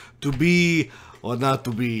 He goes, to be or not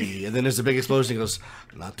to be. And then there's a big explosion. He goes,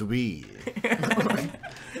 not to be.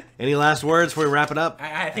 Any last words before we wrap it up?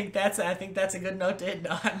 I think that's a good note to end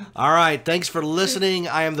on. All right. Thanks for listening.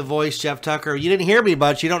 I am the voice, Jeff Tucker. You didn't hear me,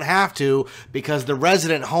 but you don't have to, because the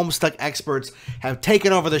resident Homestuck experts have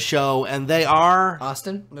taken over the show, and they are...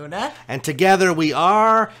 Austin? Luna? And together we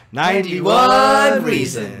are 91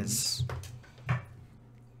 Reasons.